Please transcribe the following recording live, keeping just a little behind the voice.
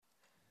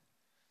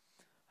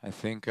I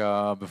think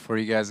before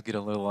you guys get a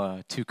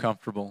little too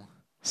comfortable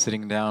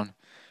sitting down,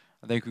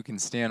 I think we can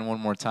stand one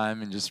more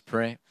time and just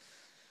pray.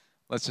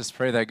 Let's just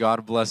pray that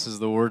God blesses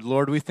the word.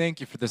 Lord, we thank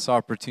you for this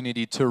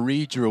opportunity to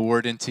read your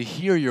word and to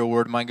hear your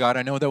word, my God.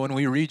 I know that when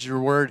we read your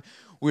word,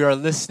 we are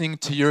listening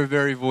to your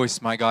very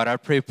voice, my God. I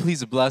pray,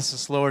 please bless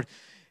us, Lord,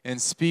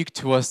 and speak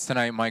to us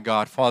tonight, my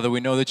God. Father,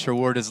 we know that your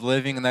word is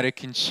living and that it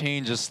can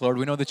change us, Lord.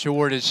 We know that your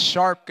word is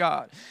sharp,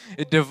 God.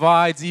 It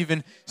divides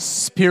even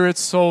spirit,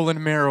 soul,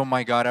 and marrow,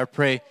 my God. I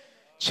pray,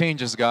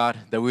 change us, God,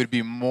 that we would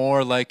be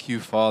more like you,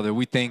 Father.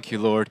 We thank you,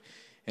 Lord,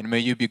 and may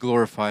you be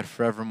glorified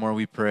forevermore,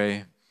 we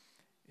pray.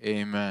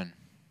 Amen.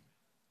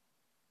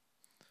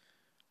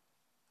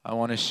 I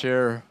want to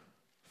share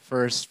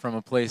first from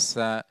a place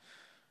that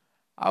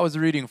I was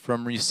reading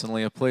from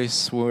recently, a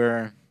place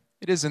where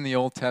it is in the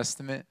Old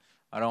Testament.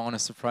 I don't want to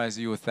surprise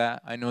you with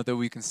that. I know that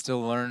we can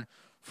still learn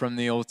from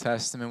the Old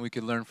Testament. We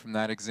could learn from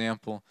that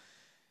example.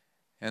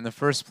 And the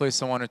first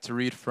place I wanted to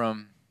read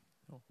from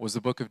was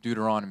the book of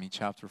Deuteronomy,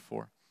 chapter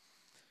 4.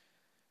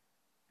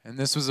 And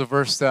this was a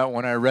verse that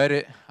when I read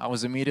it, I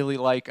was immediately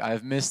like,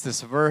 I've missed this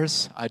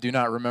verse. I do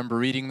not remember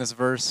reading this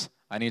verse.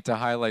 I need to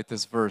highlight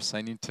this verse.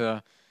 I need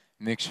to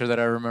make sure that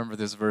I remember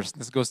this verse.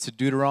 This goes to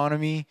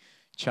Deuteronomy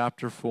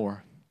chapter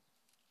 4.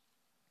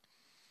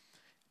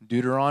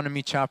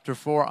 Deuteronomy chapter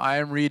 4. I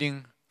am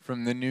reading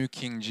from the New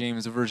King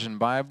James Version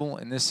Bible,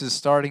 and this is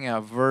starting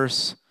at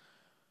verse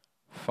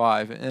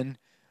 5. And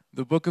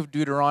the book of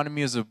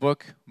Deuteronomy is a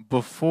book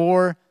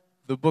before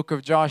the book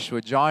of Joshua.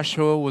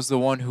 Joshua was the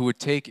one who would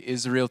take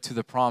Israel to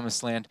the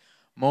promised land.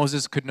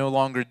 Moses could no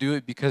longer do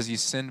it because he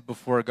sinned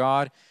before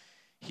God.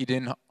 He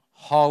didn't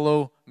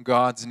hallow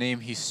God's name.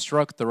 He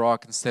struck the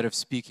rock instead of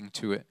speaking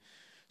to it.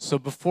 So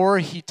before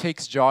he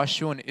takes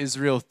Joshua and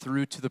Israel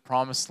through to the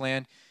promised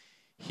land,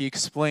 he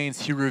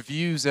explains, he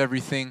reviews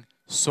everything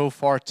so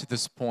far to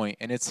this point.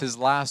 And it's his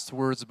last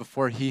words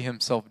before he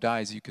himself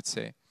dies, you could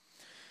say.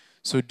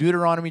 So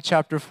Deuteronomy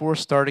chapter 4,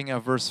 starting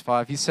at verse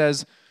 5, he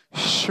says,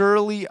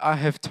 "Surely I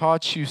have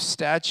taught you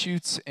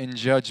statutes and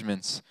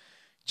judgments,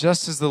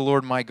 just as the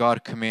Lord my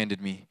God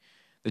commanded me,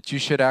 that you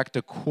should act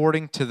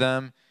according to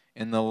them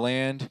in the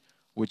land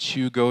which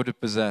you go to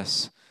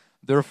possess.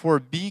 Therefore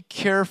be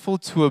careful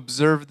to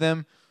observe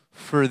them,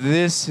 for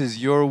this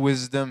is your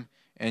wisdom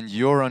and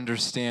your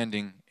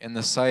understanding in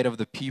the sight of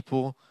the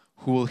people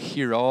who will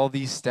hear all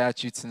these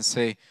statutes and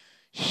say,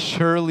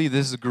 surely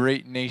this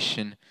great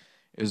nation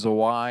is a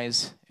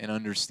wise and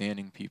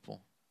understanding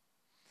people."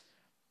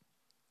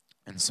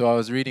 And so I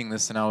was reading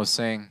this and I was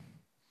saying,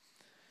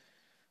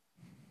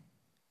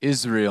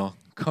 Israel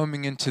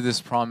coming into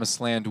this promised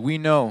land, we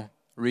know,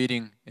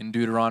 reading in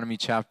Deuteronomy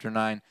chapter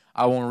 9,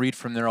 I won't read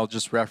from there, I'll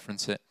just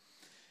reference it.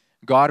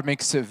 God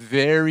makes it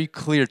very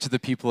clear to the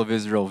people of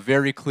Israel,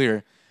 very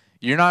clear.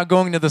 You're not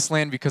going to this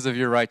land because of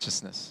your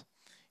righteousness.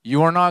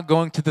 You are not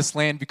going to this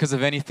land because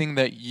of anything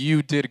that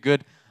you did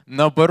good.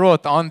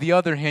 Nabarot, on the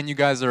other hand, you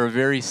guys are a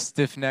very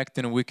stiff-necked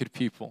and wicked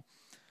people.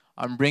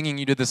 I'm bringing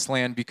you to this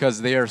land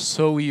because they are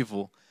so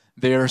evil,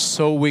 they are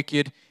so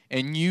wicked,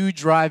 and you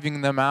driving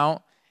them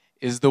out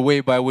is the way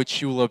by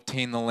which you will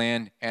obtain the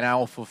land, and I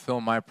will fulfill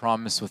my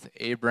promise with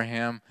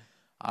Abraham,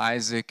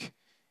 Isaac,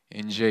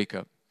 and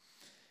Jacob.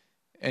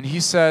 And he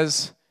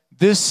says,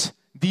 these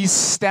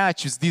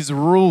statutes, these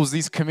rules,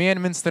 these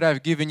commandments that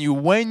I've given you,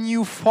 when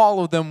you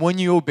follow them, when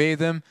you obey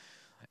them,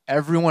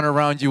 everyone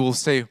around you will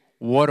say,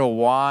 what a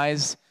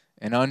wise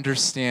and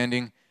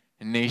understanding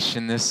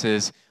nation this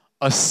is.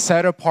 A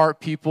set-apart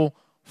people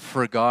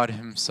for God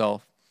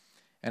himself.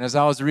 And as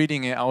I was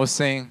reading it, I was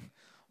saying,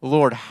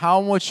 Lord, how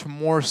much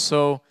more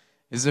so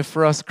is it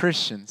for us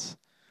Christians?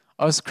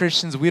 Us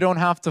Christians, we don't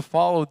have to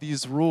follow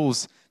these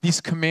rules, these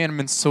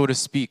commandments, so to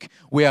speak.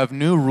 We have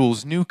new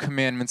rules, new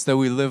commandments that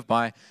we live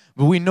by,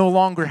 but we no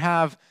longer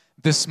have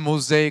this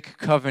Mosaic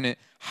covenant.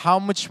 How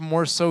much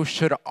more so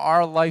should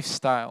our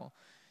lifestyle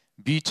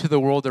be to the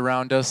world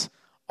around us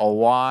a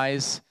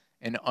wise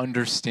and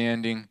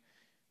understanding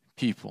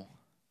people?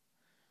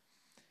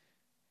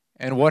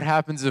 And what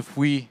happens if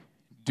we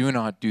do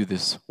not do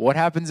this? What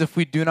happens if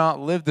we do not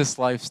live this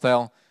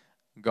lifestyle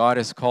God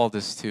has called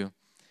us to?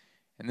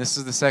 And this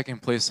is the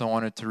second place I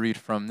wanted to read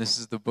from. This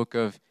is the book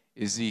of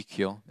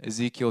Ezekiel,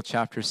 Ezekiel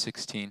chapter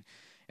 16.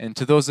 And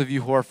to those of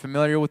you who are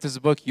familiar with this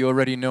book, you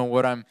already know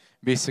what I'm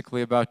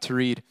basically about to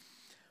read.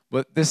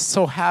 But this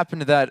so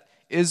happened that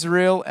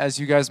Israel, as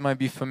you guys might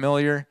be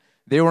familiar,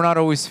 they were not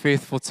always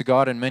faithful to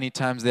God, and many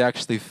times they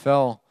actually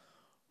fell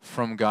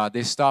from God.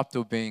 They stopped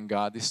obeying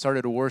God. They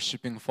started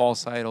worshiping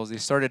false idols. They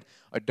started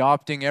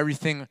adopting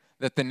everything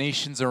that the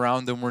nations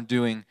around them were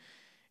doing.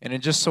 And it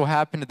just so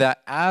happened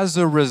that as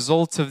a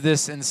result of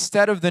this,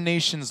 instead of the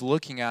nations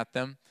looking at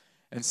them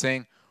and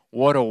saying,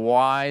 what a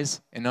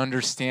wise and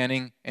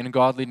understanding and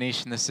godly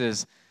nation this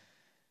is,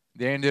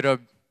 they ended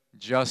up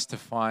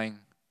justifying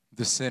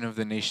the sin of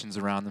the nations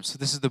around them. So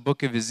this is the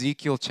book of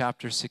Ezekiel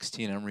chapter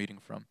 16 I'm reading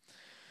from.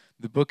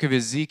 The book of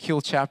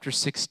Ezekiel chapter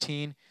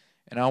 16,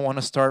 and I want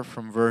to start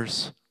from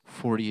verse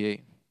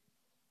 48.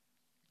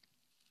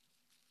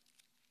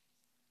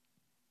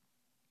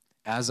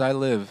 As I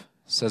live,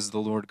 says the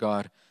Lord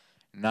God.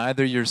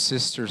 Neither your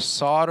sister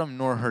Sodom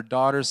nor her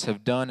daughters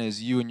have done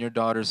as you and your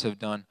daughters have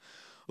done.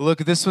 Look,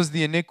 this was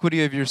the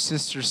iniquity of your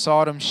sister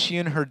Sodom. She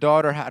and her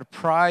daughter had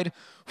pride,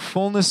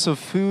 fullness of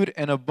food,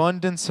 and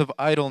abundance of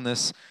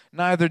idleness.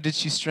 Neither did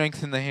she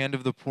strengthen the hand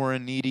of the poor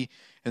and needy,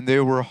 and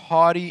they were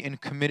haughty and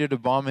committed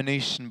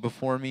abomination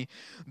before me.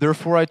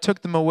 Therefore I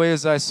took them away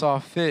as I saw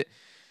fit.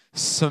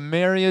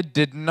 Samaria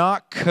did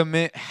not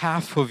commit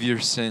half of your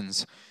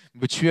sins,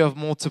 but you have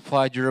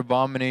multiplied your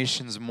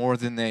abominations more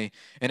than they,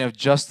 and have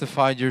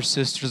justified your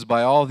sisters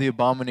by all the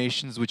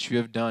abominations which you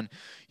have done.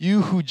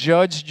 You who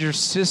judged your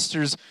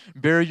sisters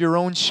bear your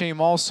own shame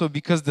also,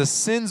 because the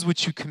sins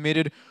which you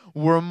committed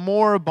were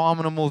more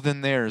abominable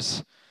than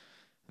theirs.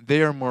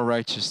 They are more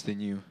righteous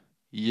than you.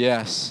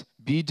 Yes,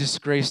 be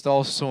disgraced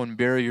also and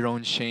bear your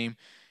own shame,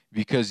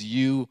 because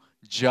you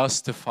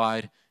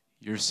justified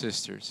your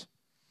sisters.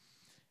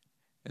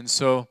 And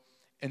so,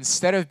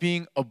 instead of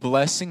being a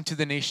blessing to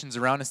the nations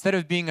around, instead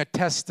of being a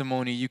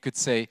testimony, you could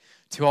say,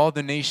 to all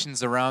the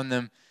nations around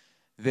them,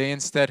 they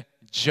instead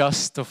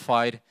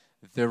justified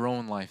their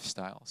own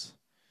lifestyles.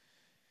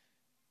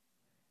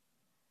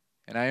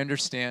 And I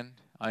understand,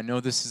 I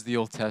know this is the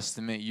Old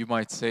Testament. You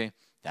might say,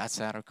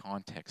 that's out of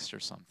context or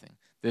something.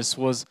 This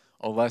was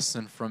a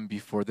lesson from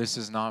before. This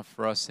is not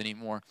for us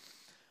anymore.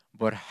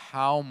 But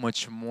how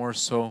much more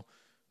so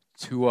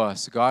to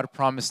us? God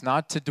promised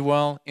not to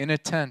dwell in a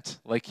tent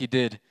like He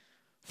did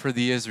for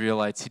the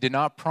Israelites. He did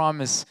not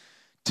promise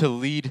to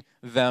lead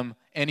them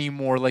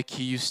anymore like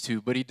He used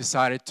to, but He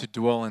decided to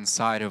dwell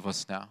inside of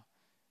us now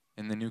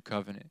in the new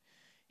covenant.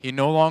 He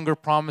no longer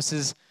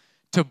promises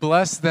to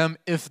bless them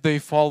if they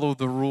follow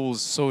the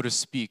rules, so to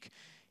speak.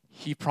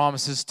 He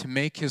promises to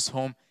make His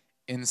home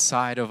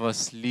inside of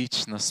us,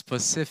 lichna,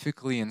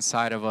 specifically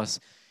inside of us.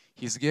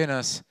 He has given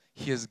us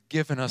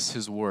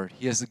His Word.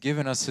 He has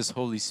given us His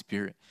Holy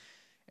Spirit.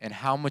 And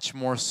how much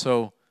more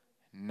so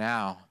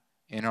now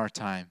in our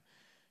time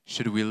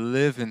should we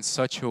live in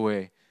such a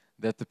way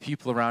that the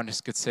people around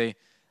us could say,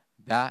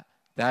 that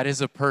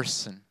is a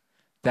person,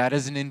 that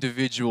is an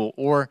individual,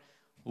 or,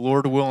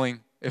 Lord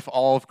willing, if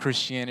all of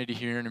Christianity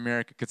here in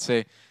America could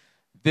say,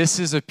 this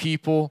is a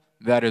people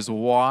that is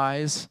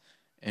wise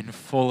and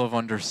full of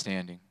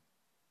understanding.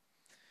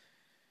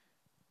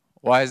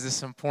 Why is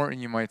this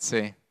important, you might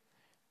say?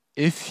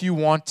 If you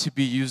want to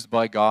be used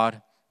by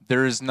God,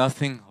 there is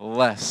nothing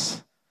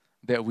less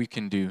that we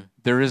can do.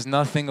 There is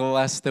nothing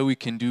less that we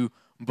can do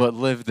but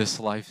live this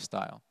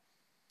lifestyle.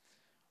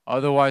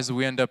 Otherwise,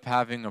 we end up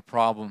having a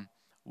problem.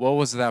 What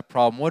was that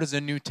problem? What is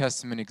a New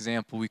Testament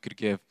example we could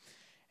give?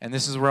 And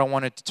this is where I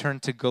wanted to turn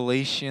to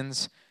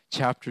Galatians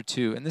chapter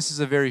 2. And this is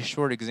a very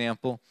short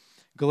example.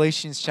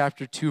 Galatians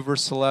chapter 2,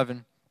 verse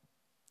 11.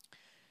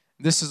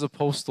 This is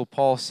Apostle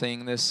Paul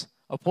saying this.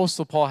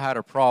 Apostle Paul had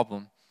a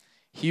problem.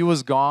 He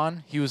was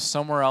gone. He was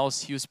somewhere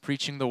else. He was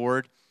preaching the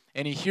word.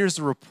 And he hears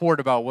a report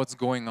about what's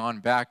going on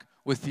back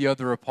with the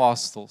other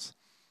apostles.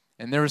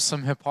 And there is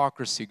some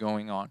hypocrisy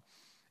going on.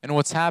 And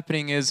what's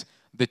happening is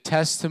the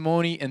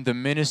testimony and the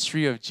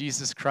ministry of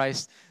Jesus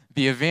Christ,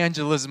 the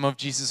evangelism of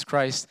Jesus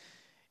Christ,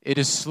 it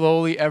is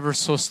slowly, ever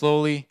so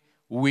slowly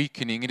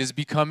weakening. It is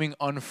becoming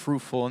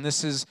unfruitful. And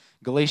this is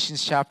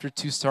Galatians chapter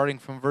 2, starting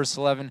from verse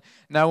 11.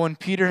 Now when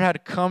Peter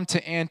had come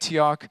to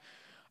Antioch,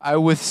 I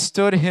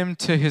withstood him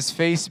to his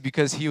face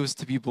because he was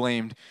to be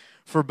blamed.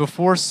 For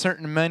before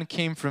certain men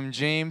came from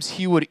James,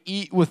 he would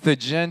eat with the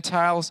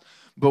Gentiles,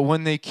 but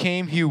when they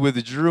came, he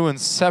withdrew and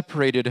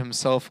separated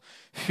himself,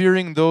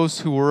 fearing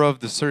those who were of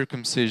the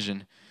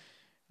circumcision.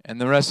 And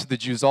the rest of the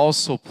Jews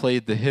also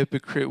played the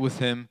hypocrite with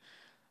him,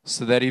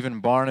 so that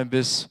even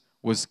Barnabas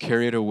was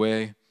carried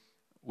away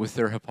with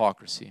their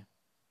hypocrisy.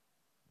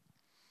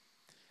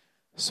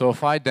 So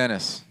if I,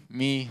 Dennis,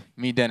 me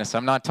Dennis,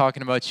 I'm not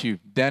talking about you,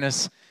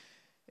 Dennis,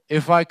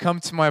 if I come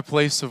to my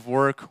place of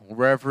work,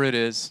 wherever it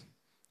is,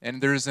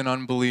 and there's an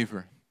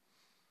unbeliever,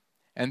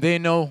 and they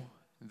know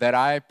that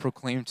I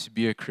proclaim to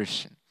be a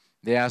Christian.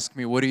 They ask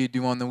me, what do you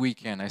do on the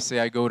weekend? I say,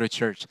 I go to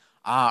church.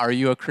 Are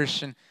you a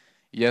Christian?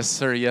 Yes,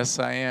 sir, yes,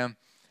 I am.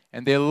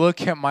 And they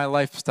look at my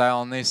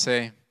lifestyle and they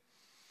say,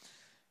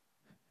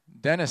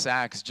 Dennis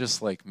acts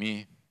just like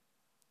me.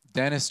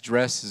 Dennis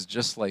dresses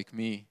just like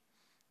me.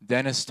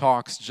 Dennis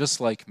talks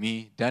just like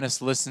me.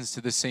 Dennis listens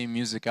to the same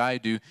music I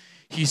do.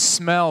 He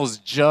smells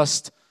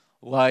just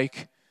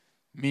like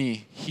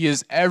me. He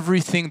is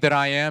everything that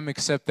I am,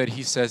 except that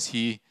he says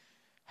he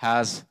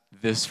has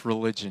this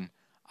religion.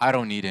 I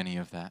don't need any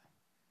of that.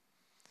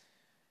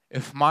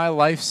 If my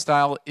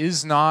lifestyle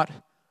is not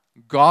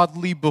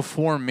godly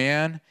before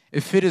man,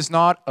 if it is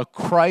not a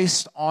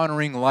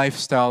Christ-honoring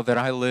lifestyle that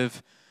I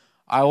live,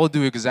 I will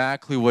do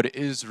exactly what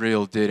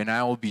Israel did, and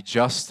I will be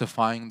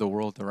justifying the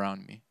world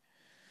around me.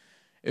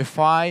 If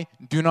I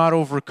do not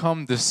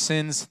overcome the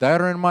sins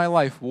that are in my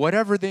life,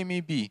 whatever they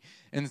may be,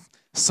 in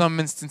some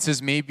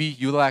instances, maybe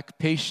you lack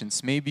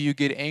patience, maybe you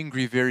get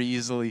angry very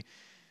easily,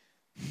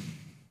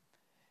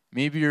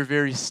 maybe you're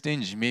very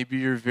stingy, maybe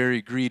you're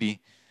very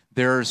greedy.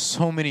 There are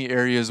so many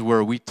areas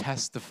where we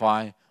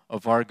testify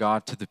of our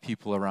God to the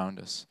people around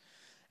us.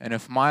 And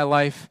if my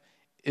life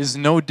is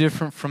no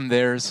different from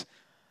theirs,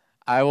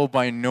 I will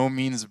by no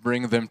means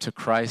bring them to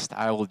Christ.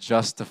 I will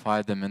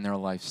justify them in their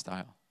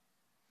lifestyle.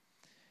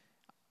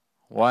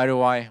 Why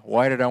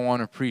did I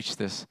want to preach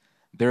this?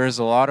 There is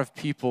a lot of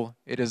people,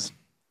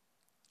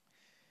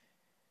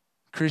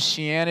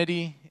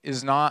 Christianity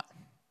is not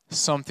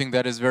something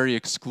that is very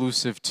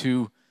exclusive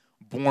to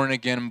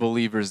born-again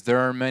believers. There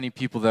are many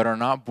people that are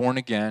not born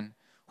again,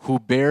 who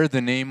bear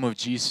the name of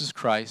Jesus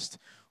Christ,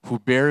 who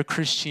bear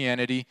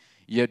Christianity,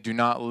 yet do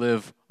not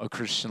live a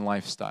Christian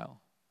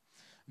lifestyle.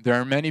 There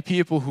are many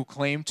people who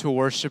claim to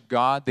worship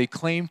God, they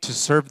claim to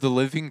serve the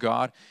living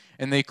God,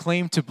 and they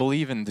claim to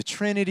believe in the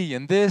Trinity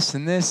and this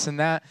and this and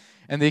that,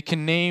 and they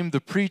can name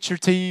the preacher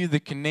to you, they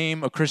can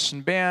name a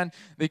Christian band,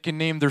 they can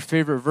name their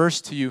favorite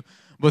verse to you,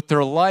 but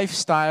their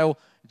lifestyle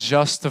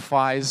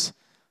justifies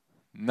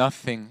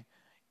nothing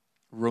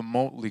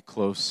remotely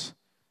close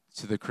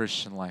to the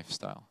Christian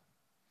lifestyle.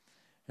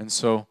 And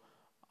so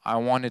I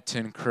wanted to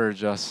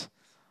encourage us,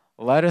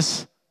 let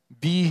us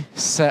be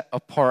set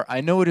apart.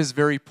 I know it is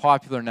very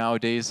popular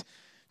nowadays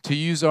to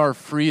use our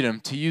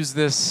freedom, to use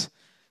this,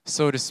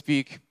 so to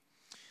speak,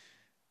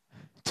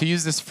 to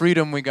use this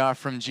freedom we got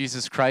from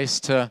Jesus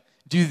Christ to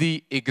do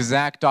the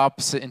exact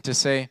opposite and to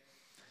say,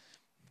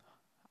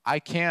 I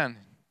can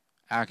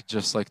act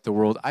just like the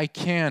world. I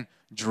can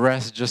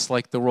dress just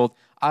like the world.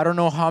 I don't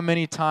know how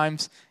many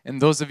times,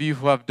 and those of you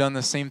who have done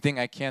the same thing,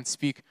 I can't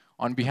speak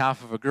on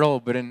behalf of a girl,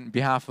 but in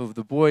behalf of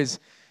the boys,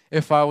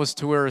 if I was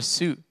to wear a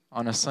suit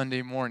on a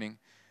Sunday morning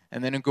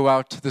and then go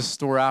out to the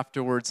store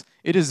afterwards,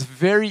 it is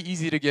very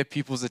easy to get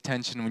people's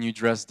attention when you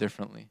dress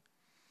differently.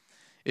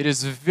 It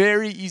is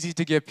very easy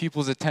to get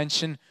people's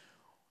attention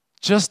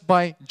just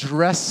by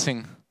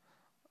dressing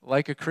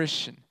like a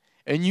Christian.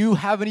 And you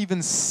haven't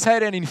even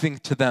said anything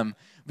to them,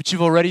 but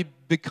you've already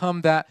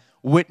become that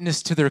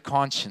witness to their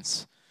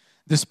conscience.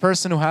 This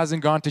person who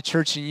hasn't gone to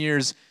church in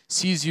years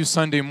sees you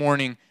Sunday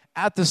morning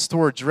at the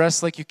store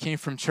dressed like you came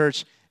from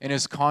church, and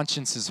his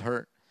conscience is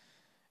hurt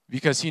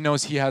because he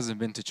knows he hasn't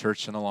been to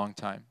church in a long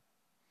time.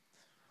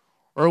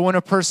 Or when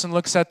a person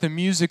looks at the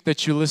music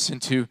that you listen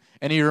to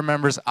and he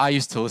remembers, I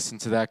used to listen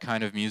to that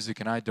kind of music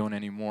and I don't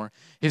anymore.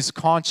 His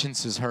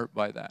conscience is hurt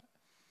by that.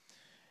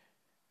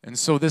 And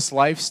so this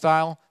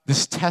lifestyle,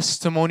 this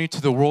testimony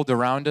to the world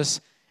around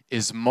us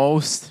is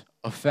most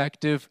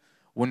effective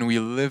when we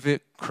live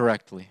it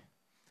correctly,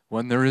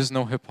 when there is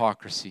no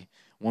hypocrisy,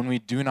 when we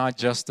do not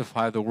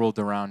justify the world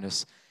around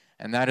us.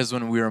 And that is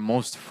when we are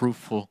most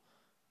fruitful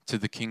to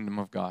the kingdom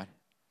of God.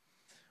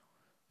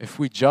 If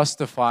we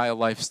justify a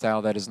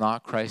lifestyle that is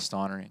not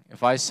Christ-honoring,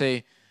 if I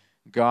say,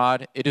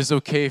 God, it is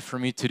okay for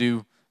me to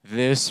do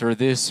this or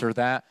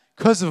that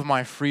because of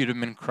my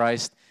freedom in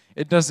Christ,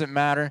 it doesn't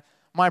matter.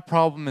 My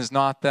problem is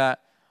not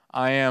that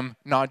I am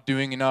not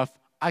doing enough.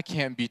 I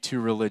can't be too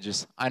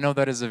religious. I know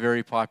that is a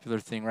very popular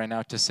thing right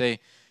now to say,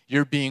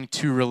 you're being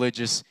too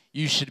religious.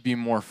 You should be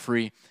more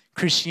free.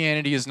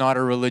 Christianity is not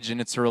a religion,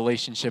 it's a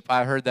relationship.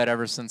 I heard that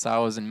ever since I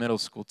was in middle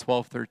school,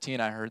 12,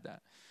 13, I heard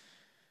that.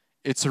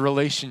 It's a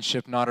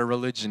relationship, not a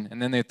religion. And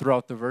then they throw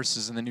out the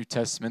verses in the New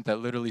Testament that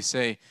literally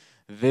say,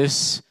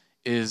 this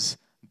is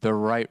the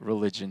right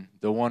religion,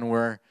 the one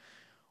where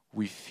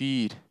we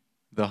feed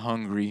the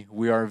hungry,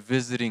 we are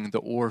visiting the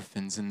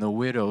orphans and the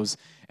widows,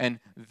 and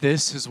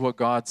this is what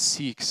God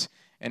seeks.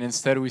 And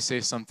instead we say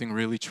something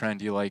really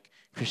trendy like,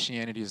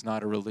 Christianity is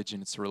not a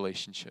religion, it's a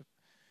relationship.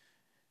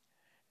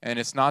 And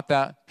it's not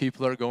that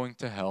people are going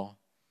to hell,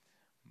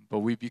 but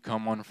we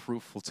become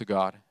unfruitful to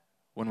God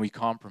when we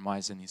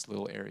compromise in these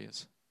little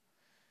areas.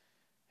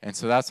 And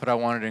so that's what I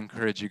wanted to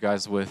encourage you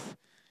guys with.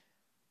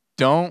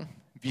 Don't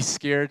be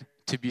scared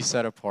to be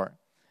set apart.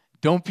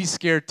 Don't be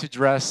scared to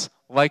dress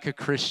like a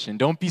Christian.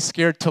 Don't be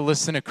scared to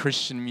listen to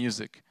Christian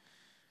music.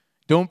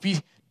 Don't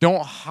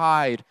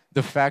hide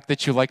the fact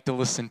that you like to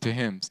listen to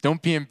hymns.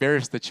 Don't be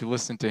embarrassed that you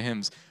listen to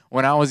hymns.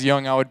 When I was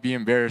young, I would be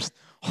embarrassed.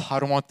 Oh, I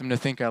don't want them to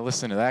think I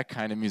listen to that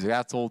kind of music.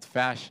 That's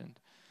old-fashioned.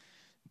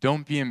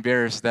 Don't be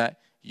embarrassed that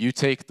you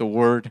take the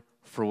word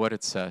for what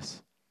it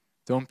says.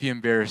 Don't be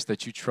embarrassed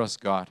that you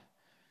trust God.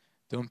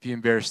 Don't be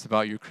embarrassed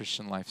about your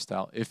Christian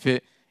lifestyle, if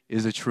it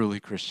is a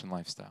truly Christian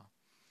lifestyle.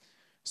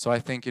 So I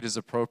think it is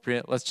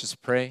appropriate. Let's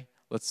just pray.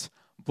 Let's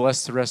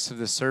bless the rest of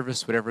the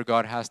service, whatever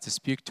God has to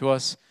speak to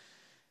us,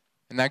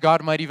 and that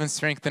God might even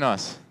strengthen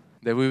us,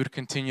 that we would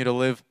continue to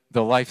live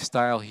the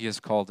lifestyle He has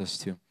called us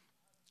to.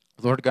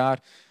 Lord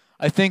God,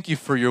 I thank You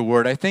for Your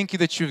word. I thank You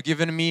that You've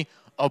given me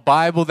a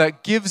Bible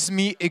that gives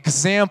me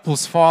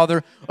examples,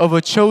 Father, of a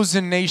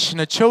chosen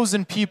nation, a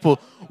chosen people,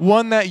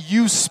 one that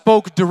You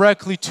spoke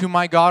directly to,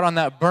 my God, on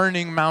that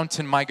burning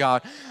mountain, my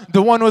God.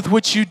 The one with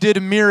which You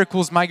did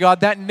miracles, my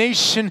God. That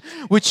nation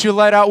which You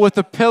led out with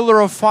a pillar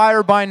of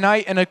fire by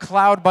night and a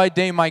cloud by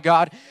day, my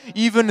God.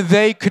 Even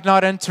they could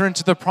not enter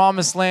into the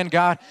promised land,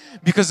 God,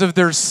 because of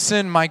their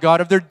sin, my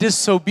God, of their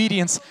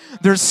disobedience,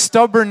 their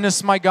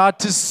stubbornness, my God,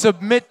 to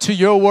submit to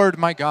Your word,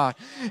 my God,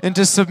 and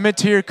to submit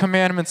to Your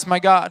commandments, my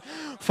God.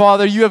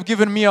 Father, You have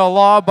given me a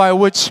law by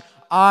which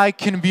I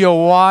can be a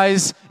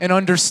wise and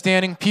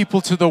understanding people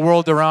to the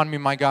world around me,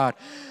 my God.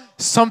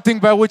 something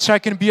by which I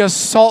can be a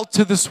salt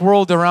to this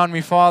world around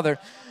me, Father.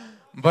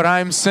 But I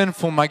am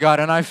sinful, my God,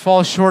 and I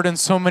fall short in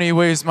so many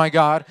ways, my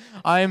God.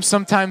 I am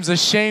sometimes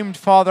ashamed,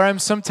 Father. I am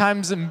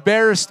sometimes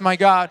embarrassed, my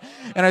God.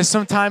 And I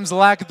sometimes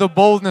lack the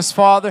boldness,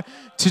 Father,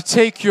 to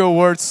take your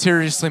word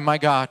seriously, my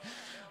God.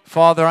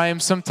 Father, I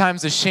am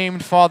sometimes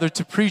ashamed, Father,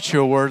 to preach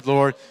your word,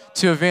 Lord,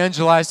 to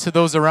evangelize to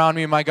those around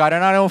me, my God.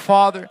 And I know,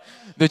 Father,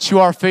 that you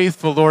are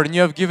faithful, Lord, and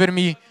you have given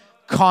me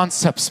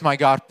concepts, my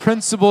God,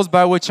 principles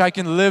by which I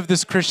can live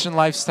this Christian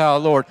lifestyle,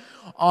 Lord,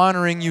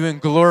 honoring you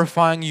and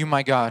glorifying you,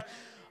 my God.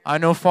 I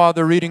know,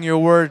 Father, reading your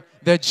word,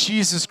 that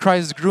Jesus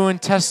Christ grew in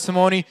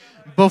testimony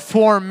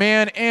before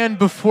man and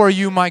before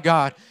you, my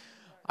God.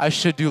 I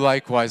should do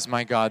likewise,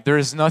 my God. There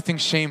is nothing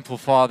shameful,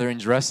 Father, in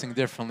dressing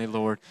differently,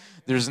 Lord.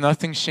 There's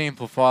nothing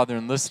shameful, Father,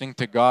 in listening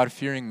to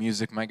God-fearing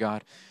music, my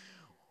God.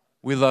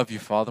 We love you,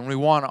 Father, and we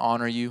want to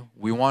honor you.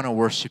 We want to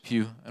worship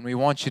you, and we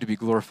want you to be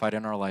glorified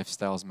in our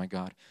lifestyles, my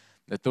God.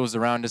 That those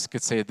around us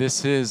could say,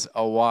 this is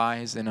a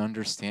wise and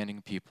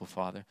understanding people,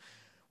 Father.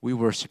 We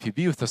worship you.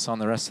 Be with us on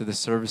the rest of the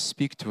service.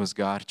 Speak to us,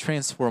 God.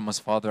 Transform us,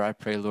 Father, I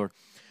pray, Lord,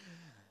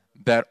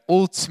 that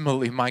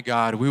ultimately, my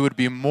God, we would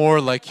be more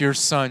like your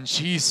Son,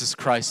 Jesus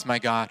Christ, my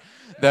God.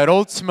 That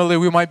ultimately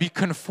we might be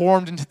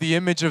conformed into the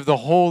image of the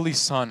Holy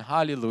Son.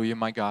 Hallelujah,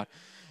 my God.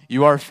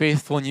 You are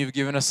faithful and you've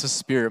given us a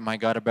spirit, my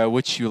God, by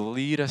which you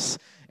lead us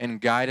and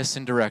guide us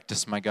and direct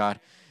us, my God.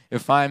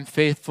 If I am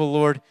faithful,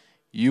 Lord,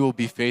 you will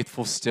be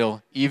faithful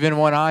still. Even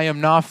when I am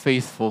not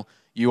faithful,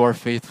 you are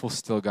faithful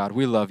still, God.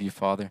 We love you,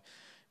 Father.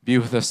 Be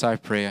with us, I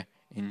pray,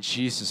 in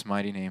Jesus'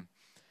 mighty name.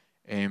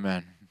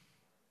 Amen.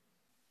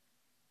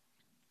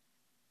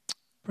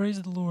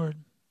 Praise the Lord.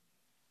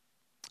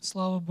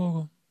 Слава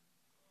Богу.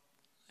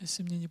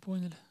 Если мне не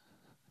поняли.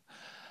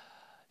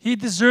 He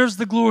deserves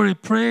the glory.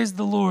 Praise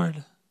the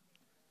Lord.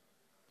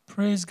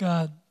 Praise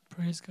God.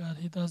 Praise God.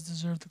 He does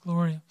deserve the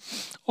glory.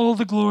 All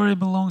the glory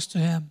belongs to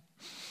Him.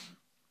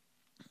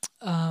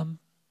 I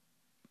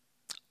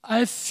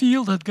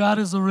feel that God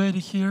is already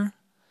here.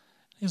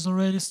 He's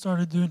already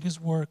started doing His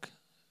work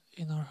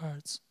in our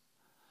hearts.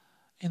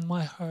 In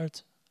my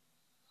heart,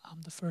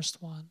 I'm the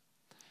first one.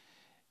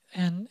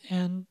 And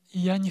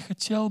я не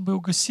хотел бы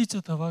угасить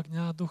этого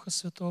огня Духа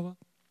Святого.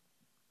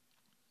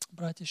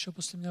 Братья еще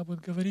после меня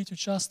будут говорить,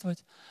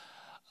 участвовать.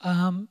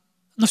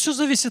 Но все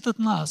зависит от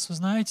нас, вы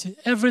знаете.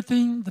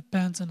 Everything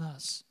depends on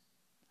us.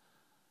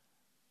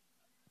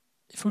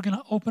 If we're going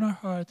to open our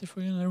heart, if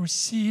we're going to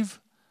receive,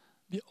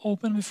 be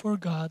open before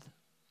God,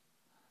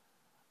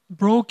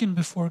 broken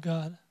before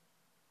God.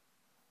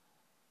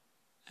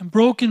 And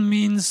broken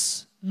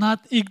means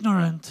not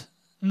ignorant,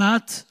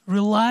 not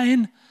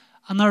relying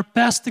on our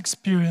past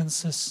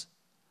experiences.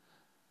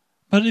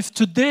 But if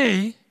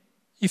today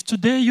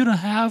you don't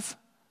have,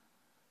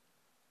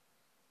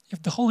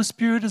 if the Holy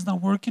Spirit is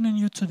not working in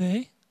you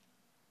today,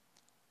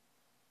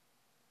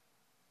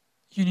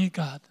 you need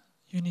God.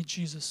 You need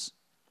Jesus.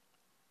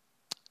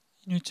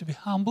 You need to be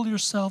humble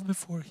yourself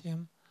before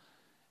Him.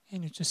 You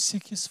need to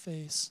seek His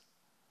face.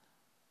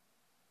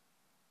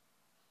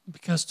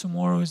 Because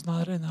tomorrow is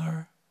not in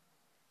our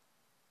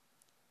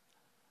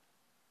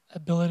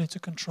ability to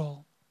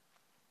control.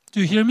 Do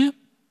you hear me?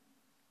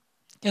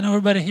 Can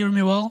everybody hear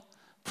me well?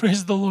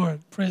 Praise the Lord.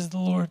 Praise the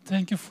Lord.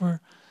 Thank you,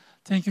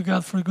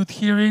 God, for good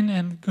hearing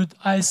and good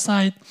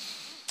eyesight.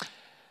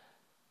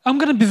 I'm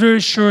going to be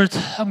very short.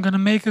 I'm going to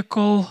make a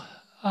call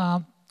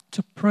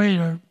to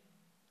prayer.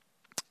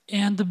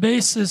 And the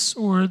basis,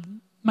 or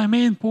my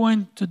main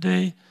point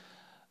today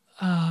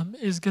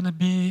is going to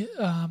be,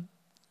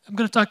 I'm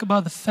going to talk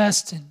about the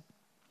fasting.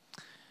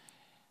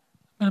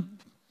 I'm going to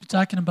be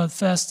talking about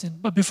fasting.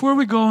 But before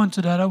we go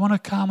into that, I want to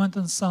comment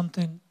on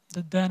something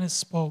that Dennis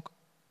spoke.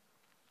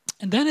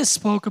 And Dennis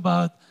spoke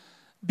about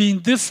being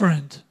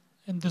different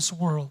in this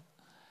world.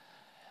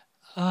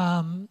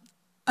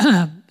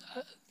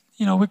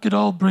 We could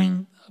all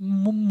bring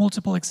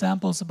multiple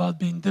examples about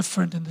being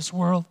different in this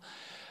world.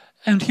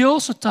 And he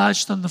also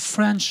touched on the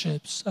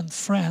friendships and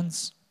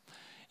friends.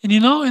 And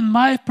in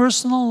my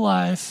personal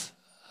life,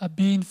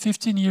 being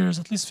 15 years,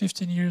 at least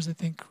 15 years, I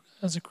think,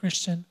 as a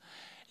Christian,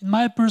 in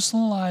my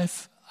personal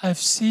life, I've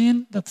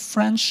seen that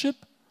friendship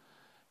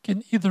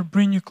can either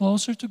bring you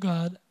closer to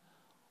God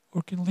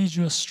or can lead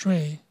you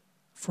astray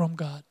from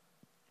God.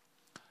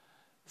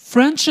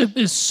 Friendship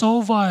is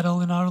so vital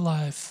in our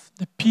life.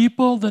 The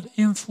people that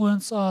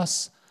influence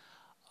us,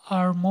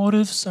 our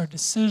motives, our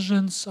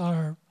decisions,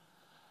 our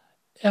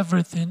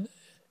everything,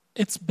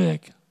 it's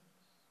big.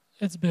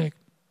 It's big.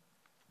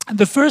 And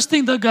the first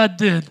thing that God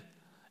did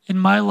in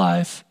my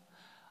life,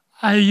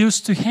 I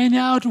used to hang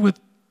out with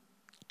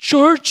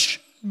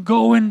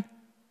church-going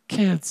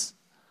kids,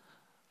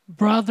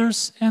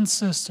 brothers and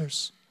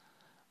sisters,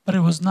 but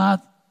it was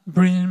not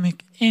bringing me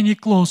any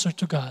closer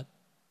to God.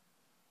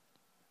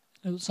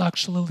 It was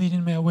actually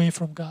leading me away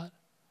from God.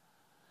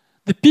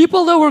 The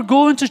people that were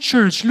going to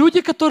church,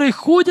 люди, которые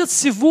ходят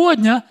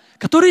сегодня,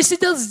 которые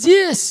сидят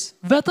здесь,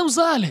 в этом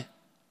зале.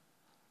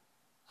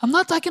 I'm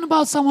not talking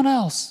about someone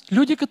else.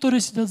 Люди, которые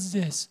сидят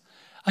здесь,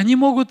 они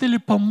могут или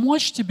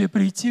помочь тебе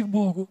прийти к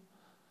Богу,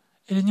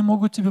 или они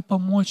могут тебе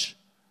помочь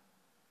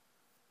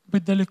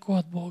быть далеко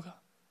от Бога.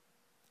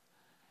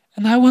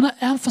 And I want to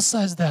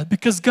emphasize that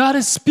because God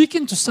is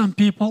speaking to some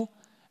people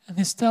and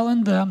He's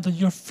telling them that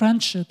your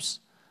friendships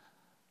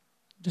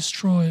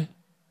destroy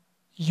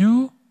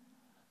you,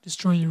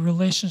 destroy your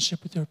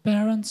relationship with your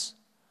parents,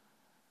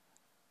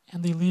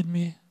 and they lead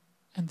me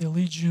and they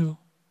lead you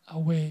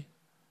away.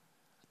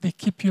 They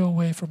keep you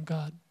away from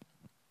God.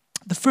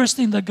 The first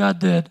thing that God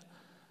did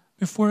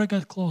before I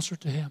got closer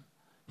to Him,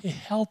 He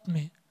helped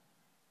me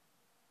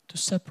to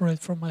separate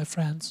from my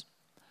friends.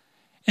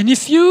 And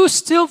if you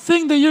still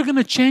think that you're going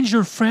to change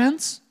your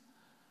friends,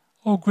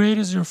 oh, great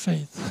is your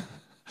faith.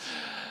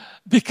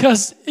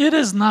 Because it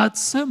is not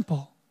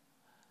simple.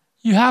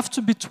 You have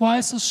to be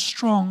twice as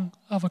strong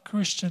of a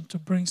Christian to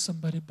bring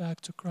somebody back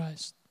to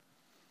Christ.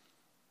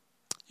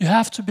 You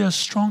have to be a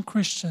strong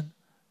Christian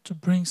to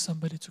bring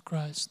somebody to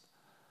Christ.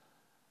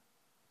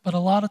 But a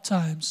lot of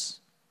times,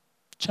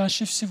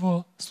 чаще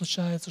всего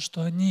случается,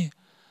 что они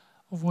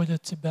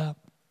уводят тебя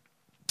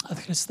от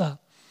Христа.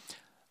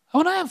 I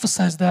want to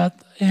emphasize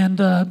that and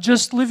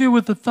just leave you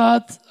with the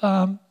thought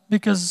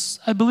because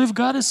I believe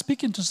God is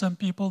speaking to some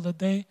people that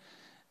they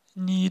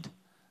need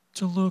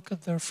to look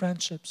at their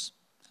friendships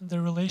and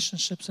their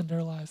relationships in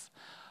their life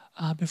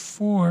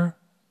before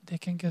they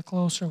can get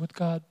closer with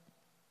God.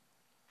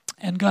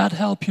 And God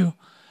help you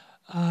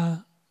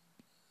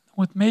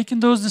with making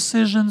those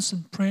decisions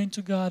and praying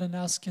to God and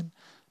asking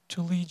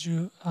to lead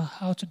you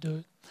how to do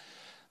it.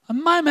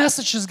 And my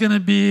message is going to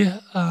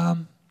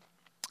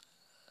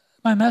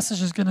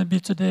be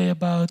today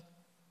about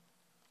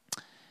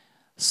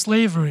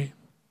slavery.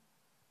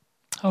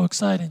 How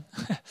exciting.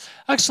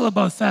 Actually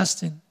about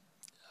fasting.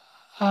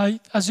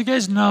 As you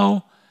guys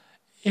know,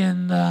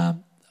 in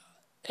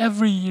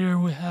every year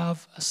we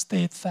have a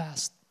state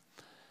fast.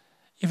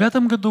 И в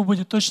этом году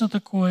будет точно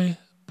такой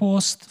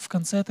пост в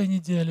конце этой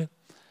недели.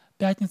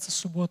 Пятница,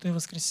 суббота и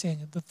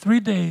воскресенье. The 3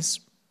 days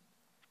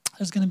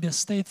is going to be a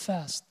state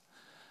fast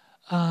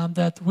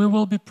that we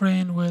will be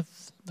praying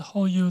with the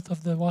whole youth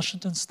of the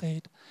Washington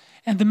state.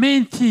 And the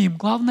main theme,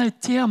 главная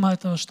тема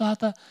этого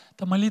штата,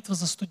 это молитва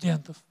за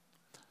студентов.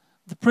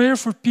 The prayer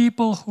for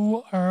people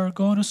who are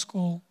going to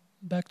school,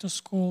 back to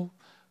school,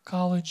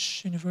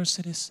 college,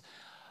 universities,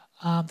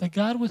 that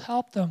God would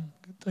help them,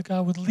 that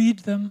God would lead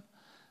them,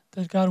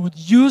 that God would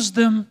use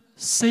them,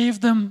 save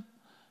them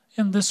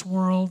in this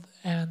world,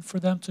 and for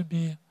them to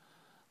be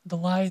the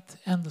light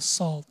and the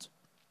salt.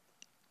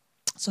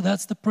 So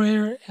that's the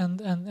prayer and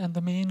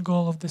the main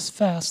goal of this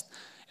fast,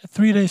 a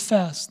 3-day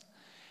fast.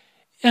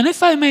 And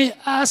if I may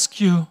ask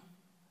you,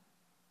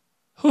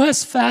 who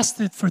has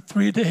fasted for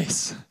 3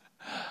 days?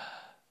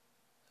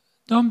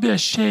 Don't be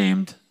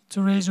ashamed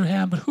to raise your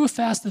hand, but who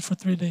fasted for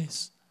 3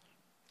 days?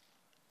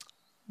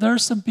 There are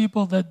some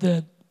people that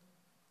did.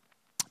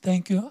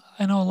 Thank you.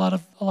 I know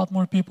a lot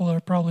more people are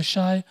probably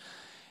shy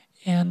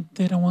and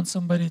they don't want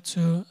somebody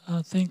to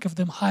think of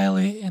them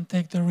highly and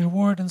take their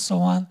reward and so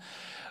on.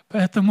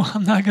 But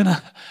I'm not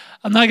gonna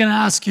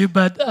ask you.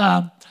 But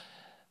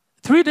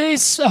 3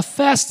 days of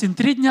fasting,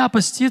 3 дня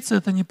поститься,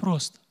 это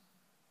непросто,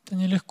 это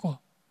нелегко.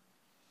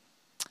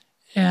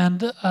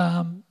 And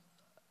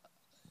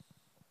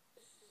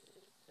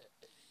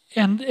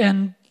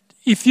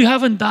if you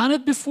haven't done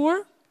it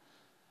before,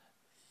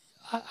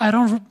 I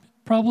don't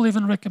probably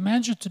even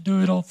recommend you to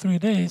do it all 3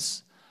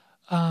 days.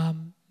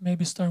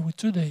 Maybe start with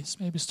 2 days.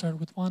 Maybe start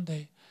with 1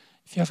 day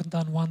if you haven't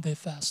done 1 day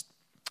fast.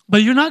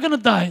 But you're not going to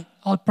die.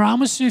 I'll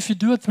promise you, if you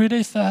do a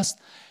 3-day fast,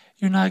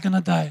 you're not going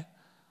to die.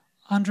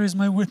 Andre is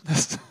my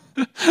witness.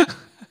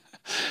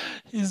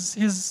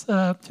 He's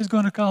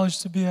going to college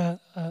to be a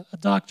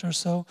doctor,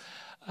 so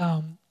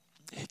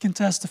he can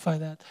testify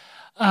that.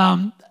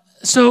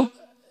 So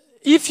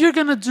if you're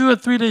going to do a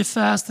 3-day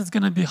fast, it's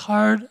going to be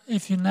hard.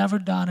 If you've never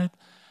done it,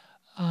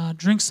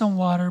 drink some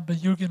water,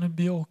 but you're going to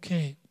be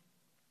okay.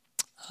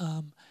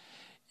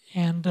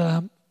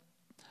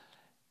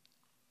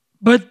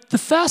 But the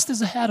fast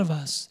is ahead of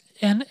us,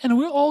 and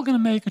we're all going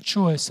to make a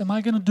choice. Am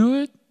I going to do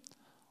it,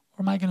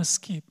 or am I going to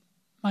skip?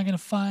 Am I going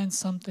to find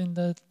something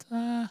that,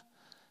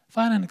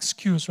 find an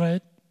excuse,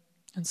 right?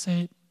 And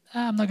say,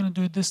 I'm not going to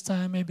do it this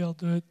time, maybe I'll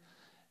do it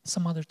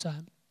some other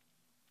time.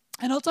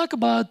 And I'll talk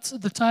about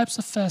the types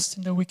of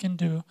fasting that we can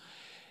do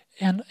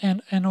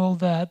and all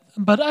that.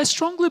 But I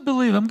strongly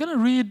believe, I'm going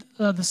to read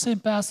the same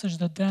passage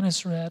that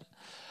Dennis read.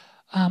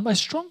 I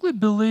strongly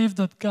believe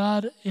that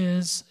God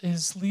is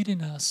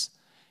leading us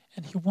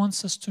and He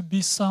wants us to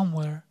be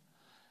somewhere,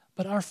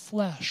 but our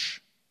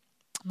flesh,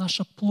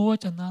 наша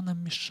плоть, она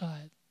нам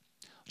мешает.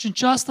 Очень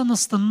часто она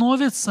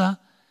становится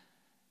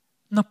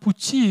на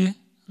пути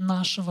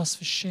нашего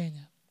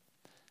освящения.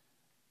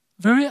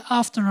 Very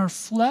often our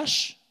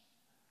flesh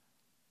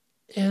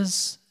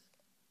is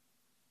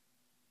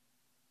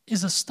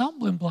a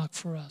stumbling block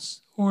for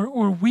us.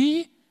 Or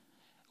we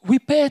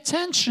pay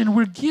attention,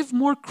 we give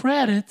more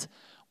credit,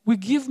 we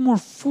give more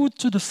food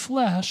to the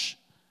flesh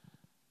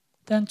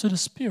than to the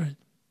spirit.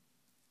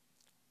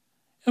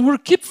 And we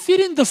keep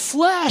feeding the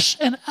flesh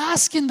and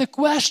asking the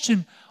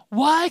question,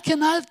 why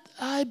cannot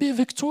I be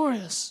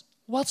victorious?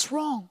 What's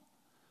wrong?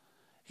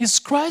 Is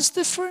Christ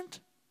different?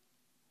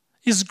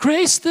 Is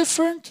grace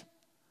different?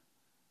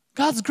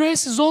 God's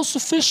grace is all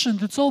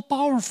sufficient, it's all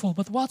powerful,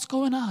 but what's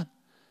going on?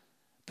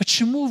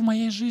 Почему в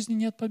моей жизни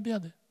нет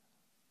победы?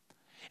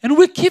 And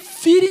we keep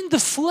feeding the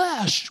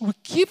flesh. We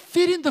keep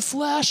feeding the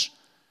flesh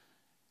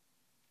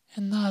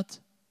and not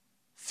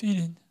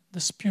feeding the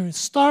Spirit,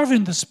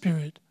 starving the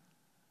Spirit.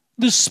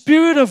 The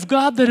Spirit of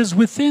God that is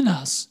within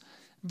us,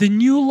 the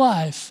new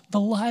life, the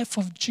life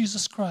of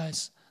Jesus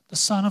Christ, the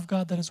Son of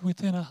God that is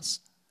within us.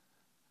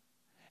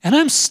 And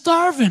I'm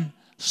starving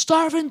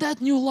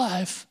that new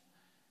life.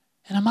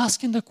 And I'm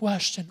asking the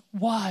question,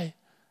 why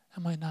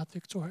am I not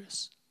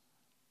victorious?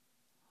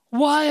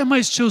 Why am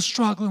I still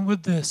struggling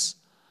with this?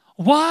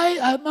 Why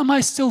am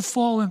I still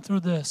falling through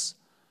this?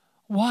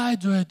 Why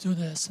do I do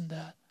this and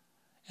that?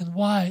 And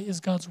why is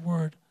God's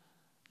Word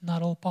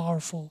not all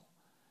powerful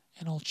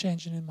and all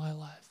changing in my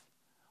life?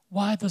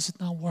 Why does it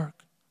not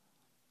work?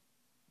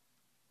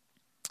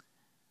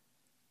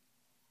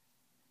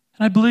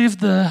 And I believe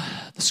the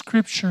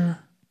scripture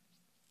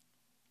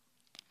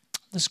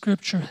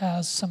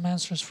has some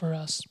answers for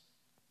us.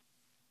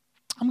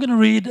 I'm going to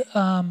read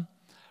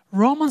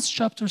Romans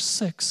chapter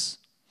 6.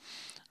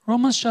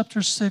 Romans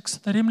chapter 6,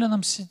 это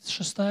Римлянам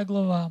 6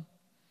 глава,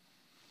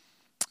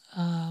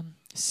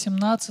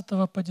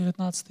 17 по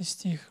 19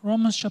 стих.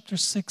 Romans chapter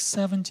 6,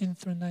 17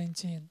 through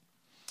 19.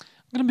 I'm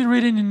going to be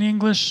reading in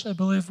English. I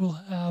believe we'll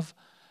have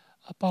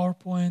a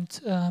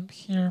PowerPoint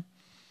here.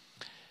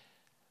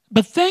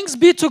 But thanks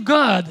be to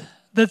God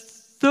that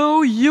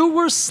though you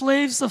were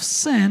slaves of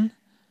sin,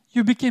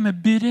 you became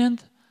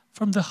obedient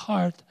from the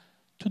heart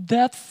to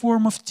that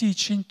form of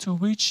teaching to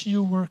which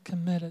you were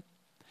committed.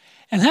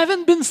 And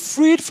having been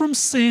freed from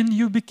sin,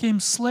 you became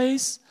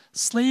slaves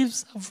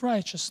of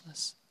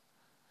righteousness.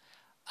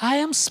 I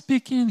am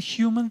speaking in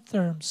human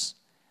terms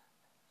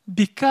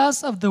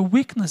because of the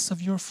weakness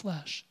of your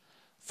flesh.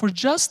 For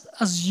just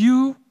as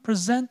you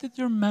presented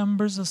your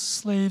members as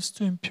slaves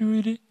to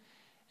impurity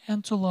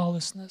and to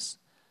lawlessness,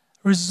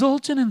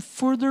 resulting in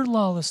further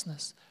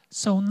lawlessness,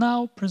 so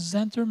now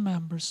present your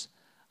members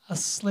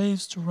as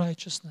slaves to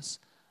righteousness,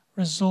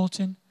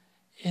 resulting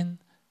in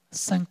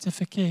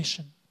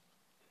sanctification.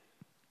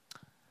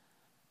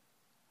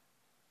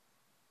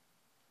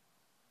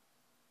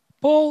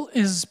 Paul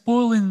is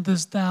boiling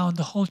this down,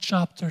 the whole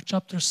chapter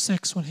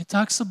 6, when he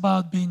talks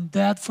about being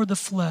dead for the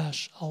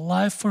flesh,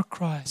 alive for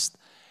Christ.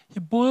 He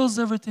boils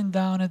everything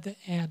down at the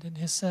end and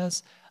he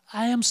says,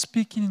 I am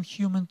speaking in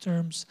human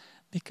terms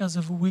because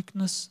of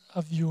weakness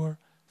of your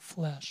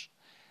flesh.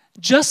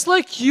 Just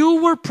like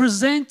you were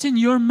presenting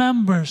your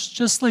members,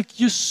 just like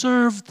you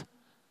served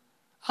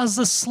as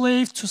a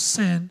slave to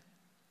sin,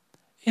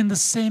 in the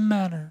same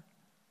manner,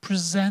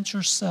 present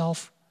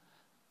yourself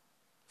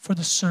for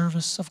the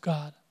service of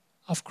God,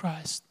 of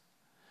Christ.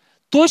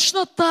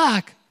 Точно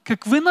так,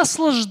 как вы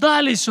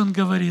наслаждались, он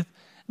говорит,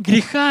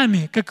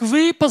 грехами, как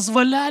вы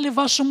позволяли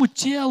вашему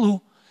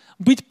телу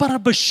быть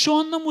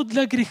порабощенному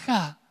для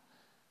греха.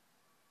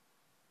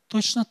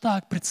 Точно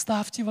так,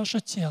 представьте ваше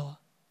тело.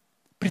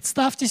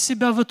 Представьте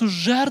себя в эту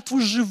жертву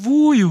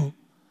живую.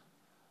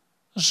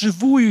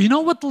 Живую. You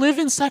know what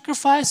living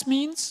sacrifice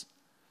means?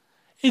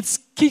 It's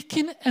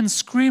kicking and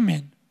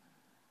screaming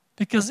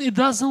because it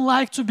doesn't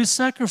like to be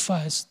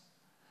sacrificed.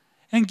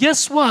 And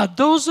guess what?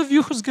 Those of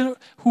you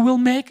who will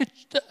make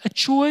a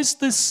choice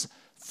this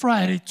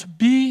Friday to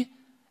be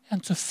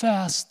and to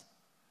fast,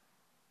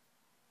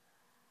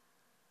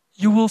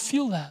 you will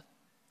feel that.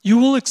 You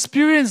will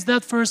experience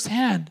that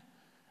firsthand.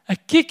 A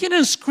kicking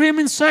and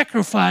screaming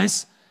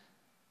sacrifice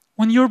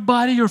when your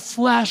body, your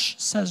flesh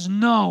says,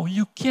 no,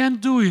 you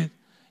can't do it.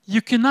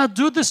 You cannot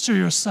do this to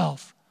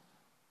yourself.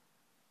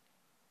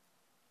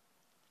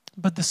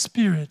 But the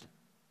Spirit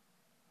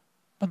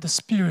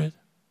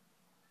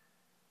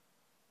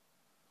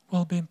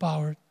will be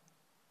empowered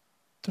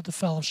to the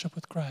fellowship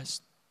with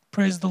Christ.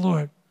 Praise the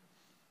Lord.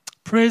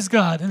 Praise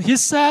God. And he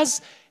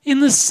says, in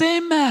the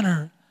same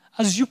manner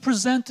as you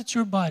presented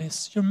your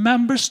bodies, your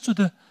members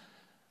to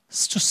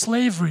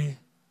slavery,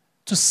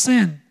 to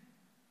sin,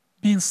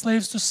 being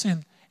slaves to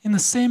sin, in the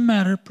same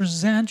manner,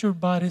 present your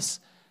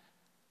bodies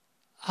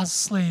as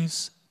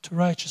slaves to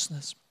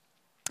righteousness.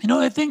 You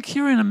know, I think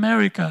here in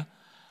America,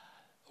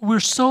 we're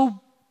so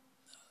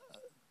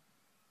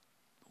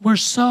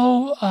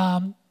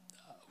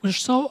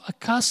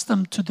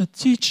accustomed to the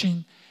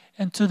teaching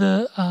and to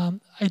the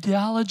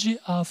ideology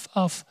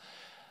of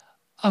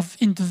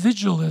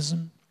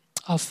individualism,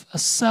 of a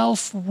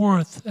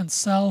self-worth and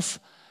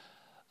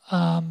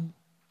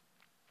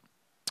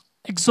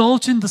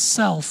exalting the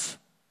self,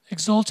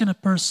 exalting a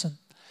person,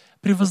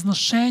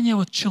 превозношение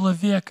вот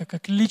человека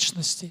как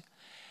личности.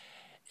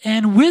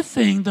 And we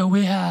think that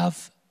we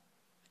have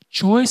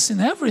choice in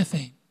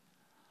everything.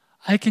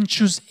 I can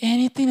choose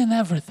anything and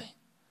everything.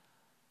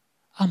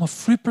 I'm a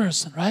free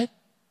person, right?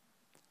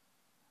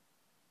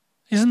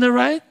 Isn't that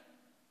right?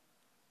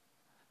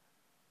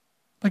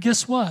 But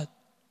guess what?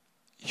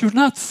 You're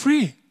not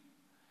free.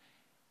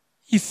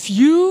 If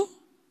you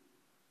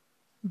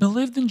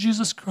believed in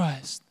Jesus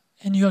Christ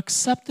and you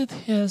accepted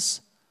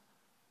His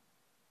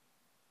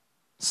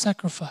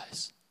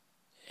sacrifice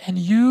and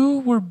you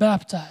were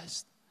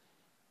baptized,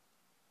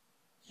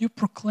 you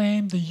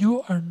proclaim that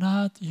you are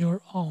not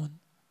your own,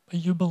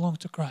 but you belong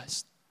to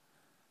Christ.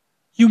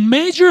 You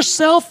made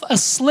yourself a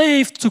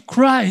slave to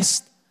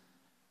Christ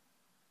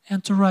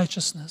and to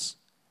righteousness.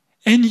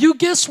 And you,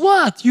 guess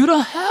what? You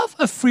don't have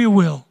a free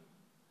will.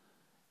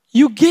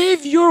 You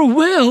gave your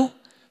will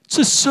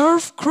to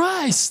serve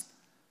Christ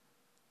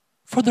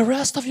for the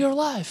rest of your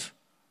life.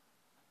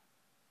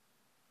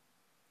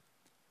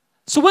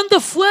 So when the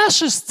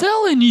flesh is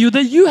telling you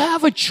that you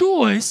have a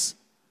choice